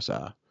as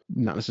RSI.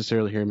 Not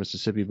necessarily here in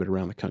Mississippi, but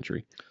around the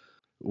country.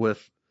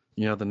 With,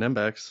 the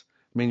Nimbex,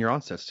 I mean, your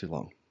onset's too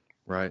long,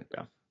 right?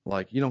 Yeah.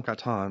 Like, you don't got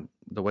time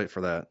to wait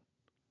for that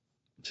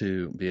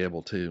to be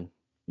able to,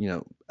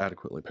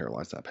 adequately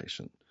paralyze that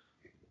patient.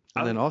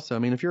 And then also, I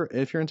mean, if you're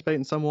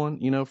intubating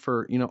someone,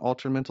 for,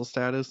 altered mental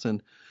status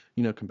and,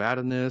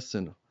 combativeness,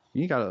 and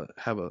you got to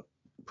have a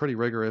pretty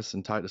rigorous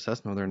and tight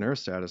assessment of their nerve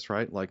status,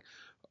 right? Like,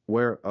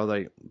 where are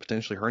they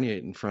potentially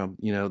herniating from,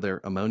 their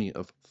ammonia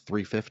of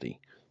 350,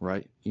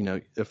 right?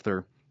 If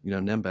they're,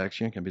 Nimbex,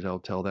 you ain't going to be able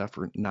to tell that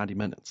for 90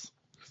 minutes.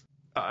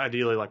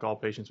 Ideally, like all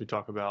patients we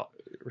talk about,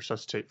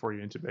 resuscitate before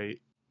you intubate.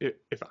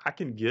 If I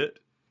can get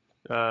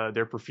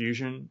their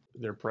perfusion,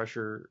 their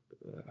pressure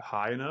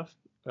high enough,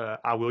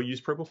 I will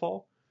use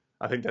propofol.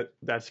 I think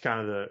that's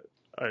kind of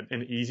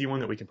an easy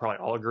one that we can probably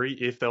all agree,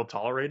 if they'll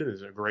tolerate it,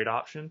 is a great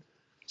option.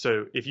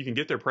 So if you can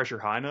get their pressure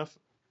high enough,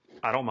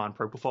 I don't mind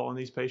propofol in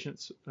these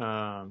patients.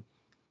 I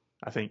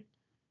think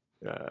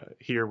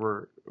here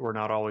we're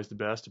not always the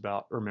best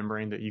about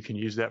remembering that you can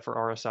use that for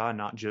RSI,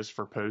 not just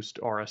for post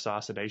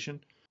RSI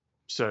sedation.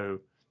 So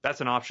that's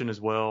an option as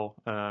well.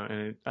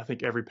 And I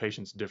think every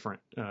patient's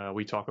different.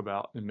 We talk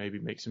about and maybe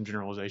make some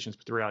generalizations,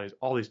 but the reality is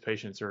all these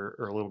patients are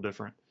a little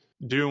different.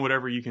 Doing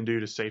whatever you can do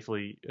to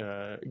safely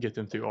get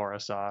them through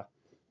RSI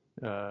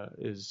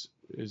is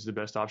the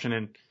best option.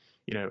 And,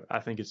 I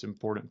think it's an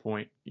important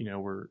point,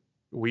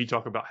 we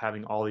talk about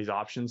having all these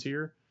options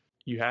here.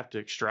 You have to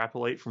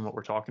extrapolate from what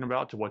we're talking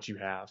about to what you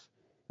have.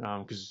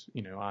 Because,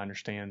 I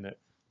understand that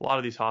a lot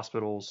of these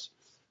hospitals,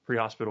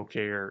 pre-hospital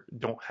care,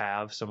 don't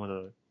have some of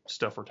the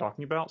stuff we're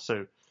talking about.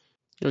 So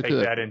take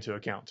that into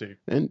account too.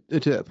 And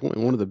to that point,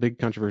 one of the big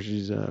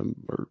controversies, or I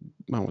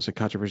don't want to say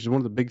controversies, one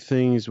of the big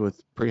things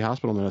with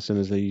pre-hospital medicine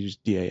is they use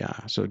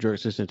DAI, so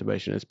drug-assisted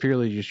intubation. It's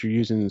purely just you're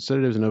using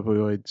sedatives and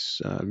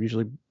opioids,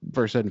 usually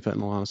Versed and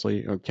fentanyl,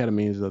 honestly, or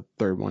ketamine is the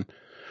third one.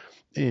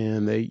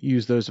 And they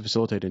use those to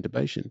facilitate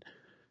intubation.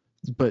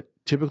 But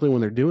typically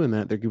when they're doing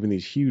that, they're giving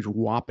these huge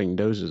whopping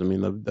doses. I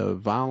mean, the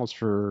vials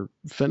for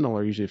fentanyl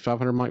are usually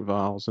 500 mic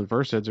vials, and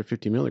Verseds are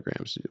 50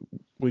 milligrams.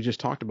 We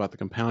just talked about the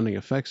compounding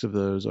effects of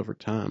those over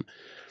time.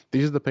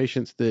 These are the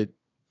patients that,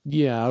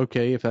 yeah,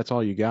 okay, if that's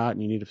all you got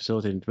and you need to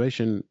facilitate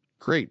intubation,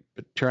 great.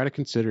 But try to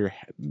consider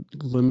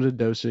limited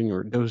dosing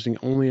or dosing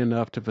only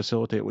enough to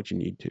facilitate what you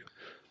need to.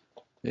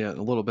 Yeah, a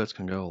little bits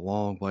can go a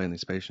long way in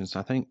these patients.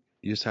 I think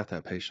you just have to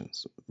have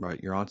patience, right?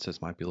 Your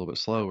onsets might be a little bit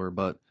slower,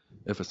 but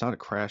if it's not a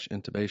crash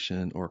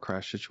intubation or a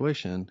crash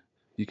situation,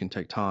 you can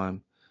take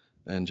time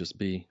and just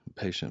be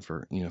patient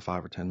for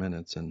 5 or 10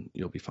 minutes, and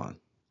you'll be fine.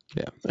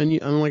 Yeah,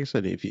 and like I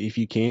said, if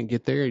you can't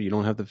get there, you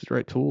don't have the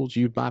right tools,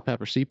 use BiPAP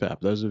or CPAP.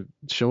 Those are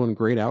showing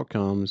great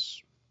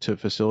outcomes to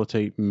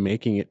facilitate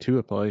making it to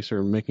a place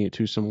or making it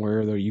to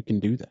somewhere that you can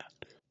do that.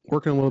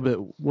 Working a little bit,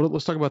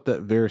 let's talk about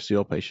that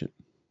varicose patient.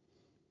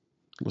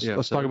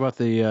 Let's talk about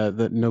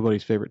the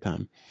nobody's favorite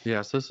time.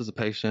 Yeah, so this is a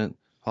patient,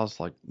 I was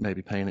like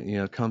maybe pain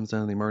it, comes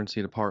in the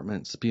emergency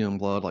department, spewing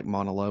blood like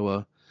Mauna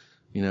Loa.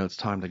 It's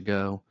time to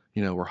go.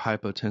 We're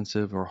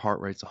hypotensive, our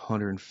heart rate's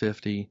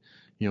 150.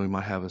 We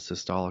might have a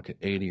systolic at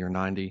 80 or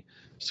 90.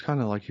 It's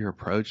kind of like your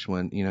approach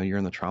when, you're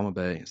in the trauma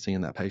bay seeing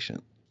that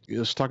patient.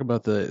 Let's talk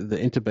about the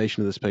intubation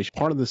of this patient.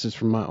 Part of this is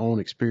from my own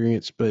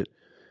experience, but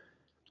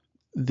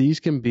these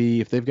can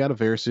be, if they've got a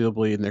variceal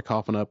bleed and they're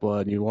coughing up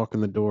blood and you walk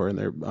in the door and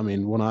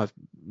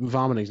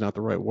vomiting is not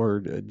the right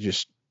word,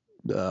 just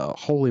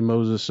holy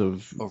Moses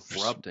of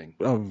Erupting.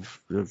 of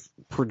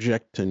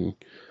projecting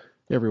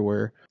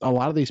everywhere. A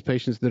lot of these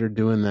patients that are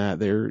doing that,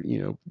 they're,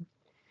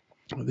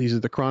 these are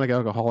the chronic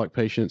alcoholic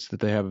patients that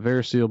they have a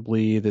variceal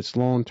bleed that's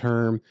long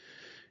term.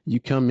 You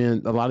come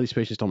in, a lot of these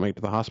patients don't make it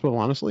to the hospital,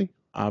 honestly.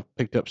 I've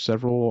picked up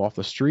several off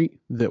the street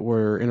that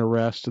were in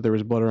arrest. There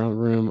was blood around the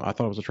room. I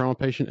thought it was a trauma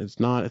patient. It's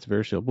not. It's a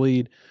variceal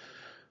bleed.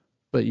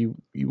 But you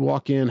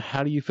walk in,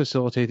 how do you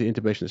facilitate the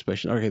intubation of this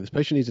patient? Okay, this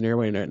patient needs an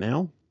airway right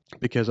now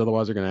because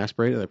otherwise they're going to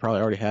aspirate it. They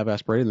probably already have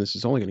aspirated, and this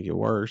is only going to get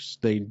worse.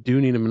 They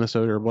do need a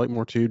Minnesota or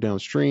Blakemore tube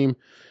downstream.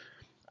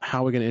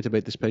 How are we going to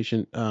intubate this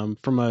patient?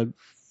 From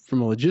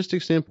a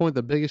logistics standpoint,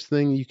 the biggest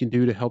thing you can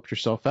do to help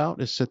yourself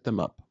out is sit them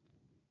up.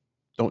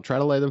 Don't try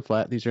to lay them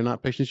flat. These are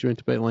not patients you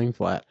intubate laying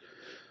flat.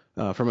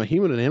 From a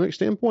hemodynamic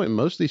standpoint,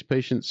 most of these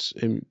patients,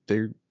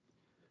 they're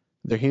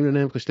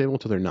hemodynamically stable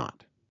until they're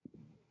not.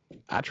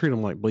 I treat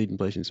them like bleeding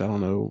patients. I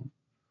don't know,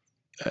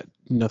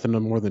 nothing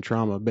more than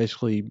trauma.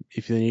 Basically,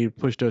 if they need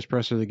push dose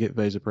pressor, they get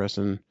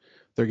vasopressin.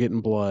 They're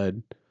getting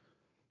blood.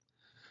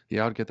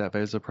 Yeah, I would get that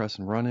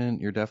vasopressin running.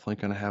 You're definitely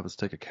going to have a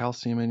stick of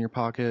calcium in your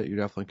pocket. You're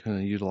definitely going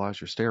to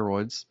utilize your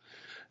steroids,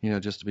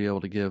 just to be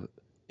able to give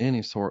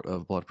any sort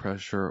of blood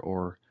pressure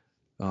or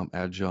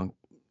adjunct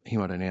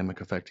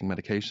hemodynamic affecting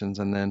medications.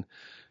 And then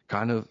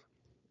kind of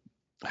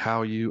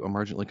how you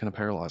emergently kind of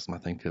paralyze them, I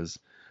think, is,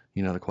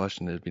 the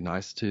question. It'd be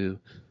nice to,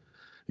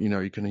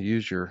 you're going to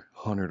use your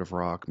 100 of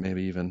rock,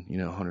 maybe even,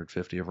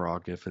 150 of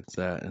rock if it's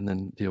that, and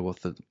then deal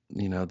with the.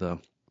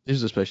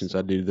 These are the patients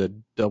I do the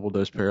double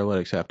dose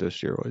paralytics, half dose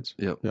steroids.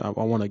 Yep. I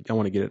want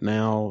to get it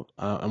now.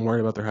 I'm worried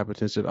about their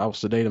hypotensive. I'll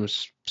sedate them,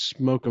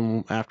 smoke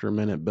them after a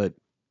minute, but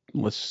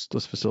let's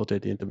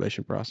facilitate the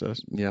intubation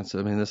process. Yeah.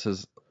 So this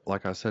is,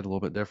 like I said, a little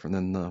bit different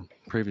than the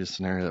previous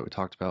scenario that we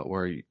talked about,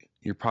 where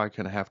you're probably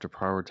going to have to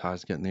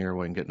prioritize getting the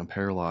airway and getting them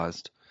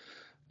paralyzed,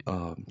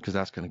 because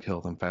that's going to kill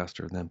them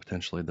faster than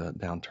potentially the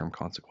down-term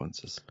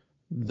consequences.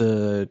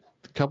 The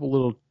couple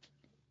little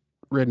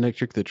redneck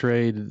trick of the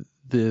trade.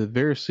 The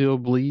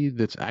variceal bleed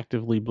that's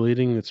actively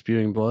bleeding, that's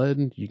spewing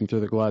blood, you can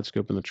throw the glide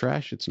scope in the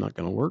trash. It's not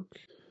going to work.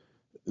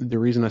 The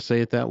reason I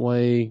say it that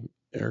way,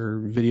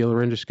 or video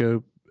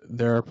laryngoscope,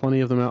 there are plenty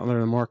of them out there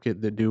in the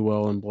market that do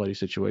well in bloody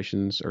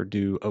situations or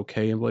do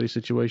okay in bloody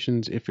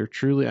situations. If you're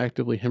truly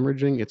actively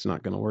hemorrhaging, it's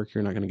not going to work.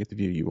 You're not going to get the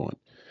view you want.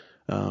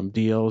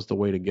 DL is the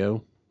way to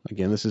go.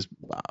 Again, this is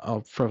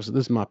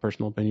my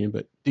personal opinion,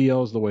 but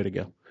DL is the way to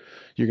go.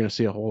 You're going to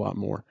see a whole lot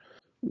more.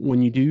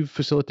 When you do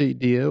facilitate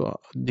DL,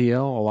 a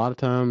lot of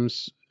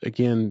times,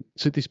 again,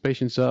 set these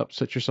patients up,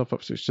 set yourself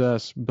up for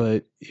success.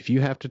 But if you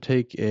have to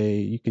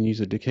you can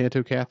use a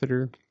decanto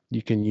catheter,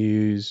 you can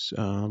use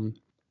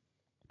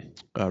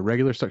a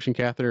regular suction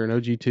catheter, an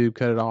OG tube,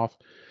 cut it off,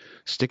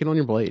 stick it on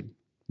your blade.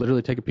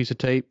 Literally take a piece of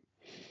tape,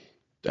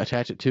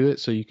 attach it to it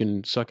so you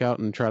can suck out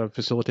and try to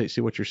facilitate,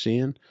 see what you're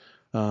seeing.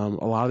 A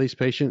lot of these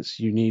patients,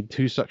 you need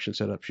two suction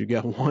setups. You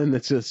got one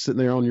that's just sitting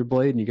there on your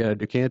blade, and you got a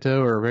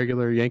decanto or a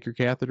regular yanker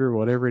catheter or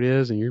whatever it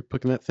is, and you're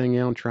putting that thing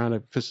out trying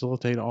to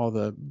facilitate all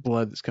the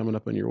blood that's coming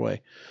up in your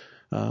way,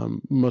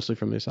 mostly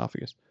from the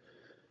esophagus.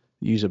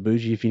 Use a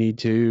bougie if you need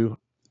to.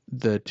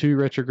 The 2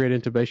 retrograde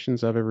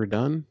intubations I've ever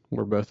done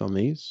were both on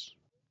these,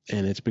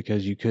 and it's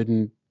because you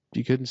couldn't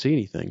see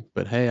anything.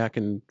 But hey, I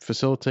can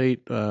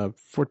facilitate 14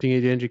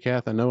 gauge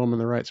angiocath. I know I'm in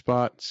the right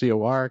spot. See a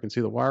wire. I can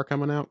see the wire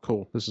coming out.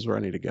 Cool. This is where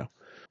I need to go.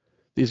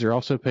 These are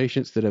also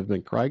patients that have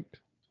been criked.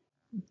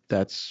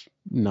 That's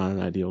not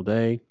an ideal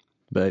day,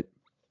 but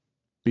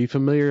be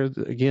familiar.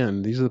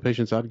 Again, these are the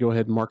patients I'd go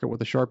ahead and mark it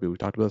with a Sharpie. We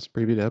talked about this in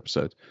previous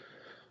episodes.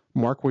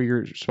 Mark where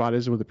your spot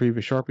is with the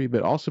previous Sharpie,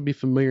 but also be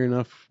familiar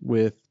enough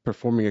with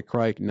performing a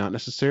crike, not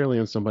necessarily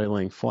on somebody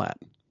laying flat.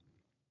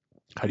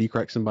 How do you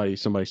crike somebody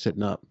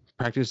sitting up?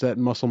 Practice that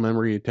muscle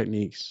memory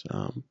techniques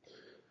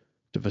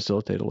to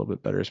facilitate a little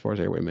bit better as far as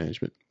airway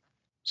management.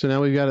 So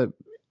now we've got it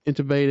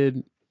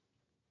intubated.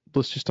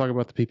 Let's just talk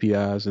about the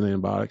PPIs and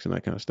antibiotics and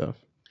that kind of stuff.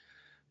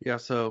 Yeah,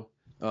 so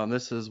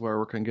this is where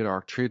we're going to get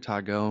our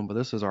octreotide going, but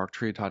this is our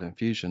octreotide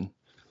infusion.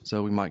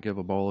 So we might give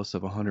a bolus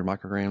of 100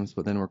 micrograms,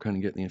 but then we're going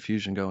to get the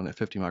infusion going at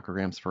 50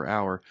 micrograms per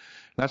hour.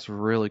 That's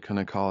really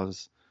going to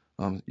cause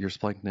your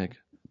splanchnic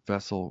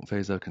vessel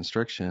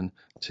vasoconstriction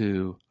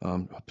to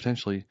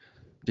potentially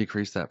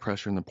decrease that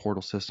pressure in the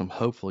portal system,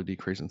 hopefully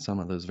decreasing some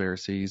of those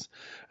varices,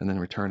 and then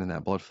returning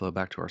that blood flow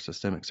back to our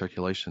systemic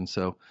circulation.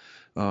 So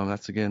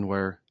that's, again,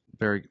 where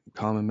very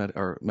common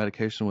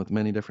medication with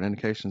many different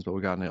indications, but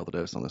we got to nail the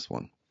dose on this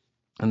one.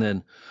 And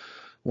then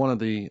one of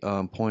the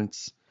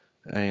points,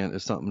 and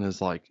if something is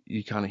like,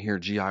 you kind of hear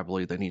GI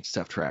bleed, they need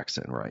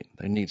ceftriaxone, right?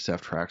 They need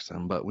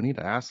ceftriaxone, but we need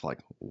to ask, like,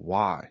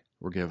 why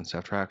we're giving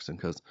ceftriaxone,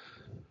 because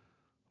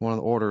one of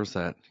the orders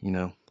that,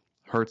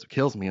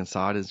 kills me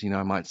inside is,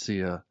 I might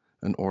see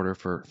an order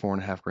for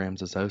 4.5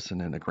 grams of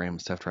Zosyn and a gram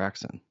of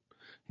ceftriaxone.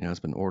 It's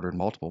been ordered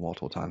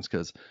multiple times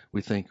because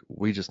we think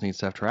we just need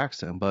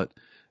ceftriaxone, but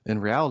in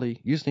reality,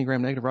 you just need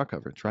gram-negative rock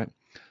coverage, right?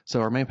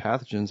 So our main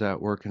pathogens that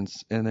work, and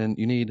then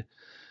you need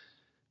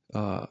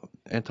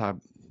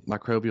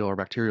antimicrobial or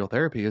bacterial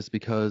therapy, is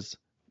because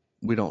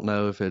we don't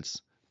know if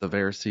it's the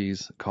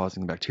varices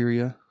causing the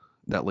bacteria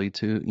that lead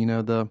to,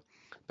 the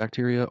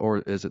bacteria, or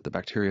is it the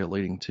bacteria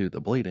leading to the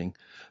bleeding?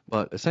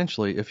 But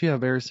essentially, if you have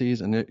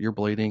varices and you're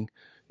bleeding,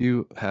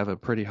 you have a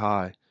pretty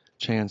high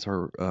chance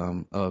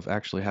of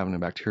actually having a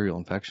bacterial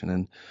infection.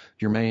 And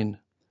your main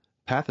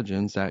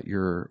pathogens that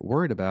you're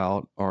worried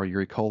about are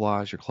your E.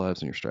 coli, your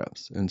clebs, and your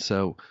streps. And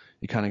so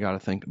you kind of got to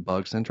think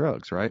bugs and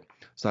drugs, right?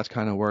 So that's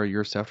kind of where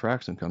your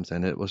ceftriaxone comes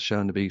in. It was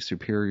shown to be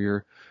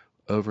superior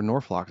over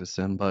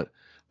norfloxacin, but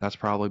that's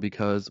probably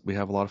because we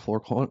have a lot of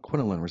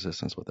fluoroquinolone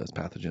resistance with those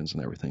pathogens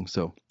and everything.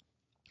 So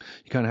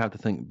you kind of have to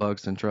think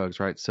bugs and drugs,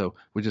 right? So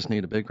we just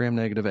need a big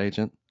gram-negative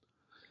agent.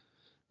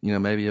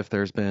 Maybe if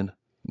there's been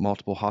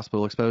multiple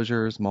hospital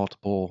exposures,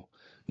 multiple,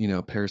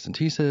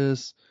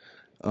 paracentesis,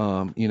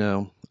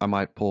 I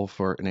might pull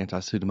for an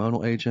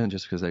anti-pseudomonal agent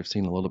just because they've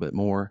seen a little bit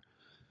more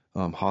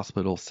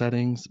hospital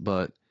settings,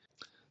 but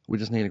we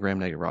just need a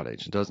gram-negative rod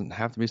agent. It doesn't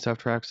have to be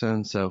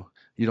ceftriaxone, so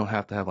you don't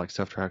have to have like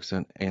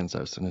ceftriaxone and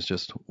Zosyn. It's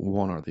just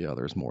one or the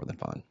other is more than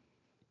fine.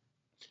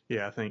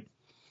 Yeah, I think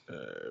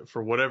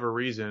for whatever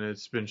reason,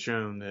 it's been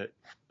shown that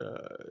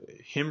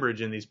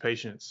hemorrhage in these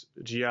patients,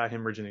 GI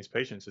hemorrhage in these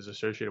patients, is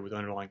associated with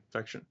underlying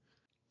infection.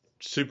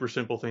 Super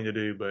simple thing to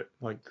do, but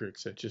like Greg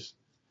said, this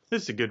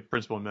is a good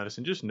principle in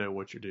medicine. Just know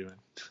what you're doing.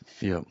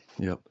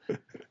 Yep.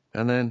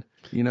 And then,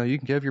 you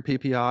can give your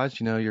PPIs,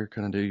 you're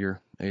going to do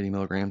your 80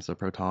 milligrams of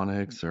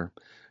Protonics or,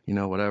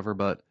 whatever.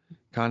 But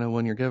kind of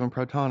when you're giving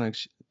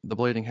Protonics, the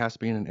bleeding has to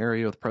be in an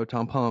area with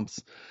proton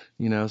pumps,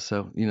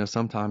 so,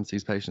 sometimes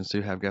these patients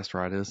do have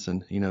gastritis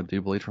and,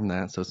 do bleed from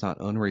that. So it's not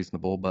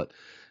unreasonable. But,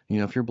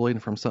 if you're bleeding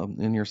from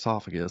something in your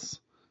esophagus,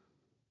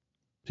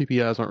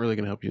 PPIs aren't really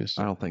going to help you.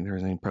 I don't think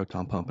there's any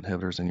proton pump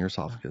inhibitors in your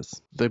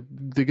esophagus. The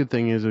good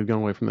thing is we've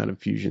gone away from that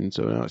infusion,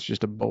 so now it's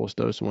just a bolus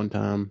dose one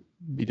time,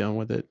 be done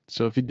with it.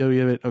 So if you do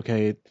have it,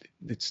 okay,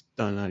 it's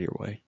done out of your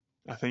way.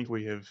 I think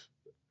we have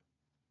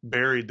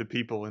buried the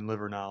people in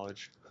liver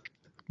knowledge.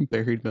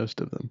 Buried most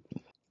of them.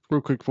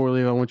 Real quick before we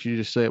leave, I want you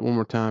to just say it one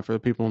more time for the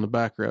people in the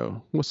back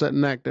row. What's that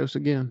NAC dose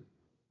again?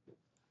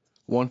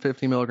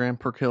 150 milligram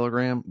per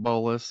kilogram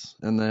bolus,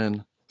 and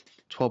then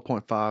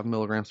 12.5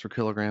 milligrams per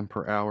kilogram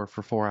per hour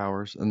for 4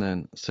 hours, and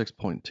then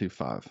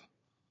 6.25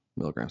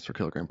 milligrams per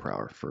kilogram per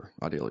hour for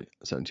ideally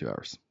 72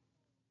 hours.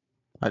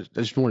 I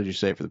just wanted you to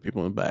say it for the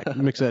people in the back.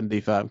 Mix that in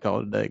D5 and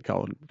call it a day.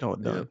 Call it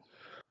done. Yeah.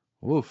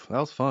 Woof, that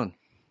was fun.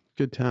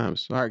 Good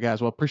times. All right,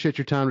 guys. Well, appreciate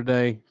your time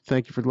today.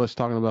 Thank you for let's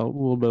talking about a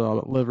little bit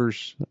about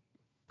livers.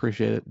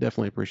 Appreciate it.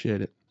 Definitely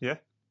appreciate it. Yeah,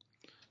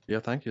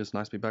 thank you. It's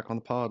nice to be back on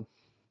the pod.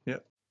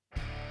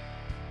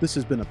 This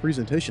has been a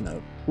presentation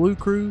of Blue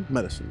Crew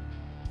Medicine.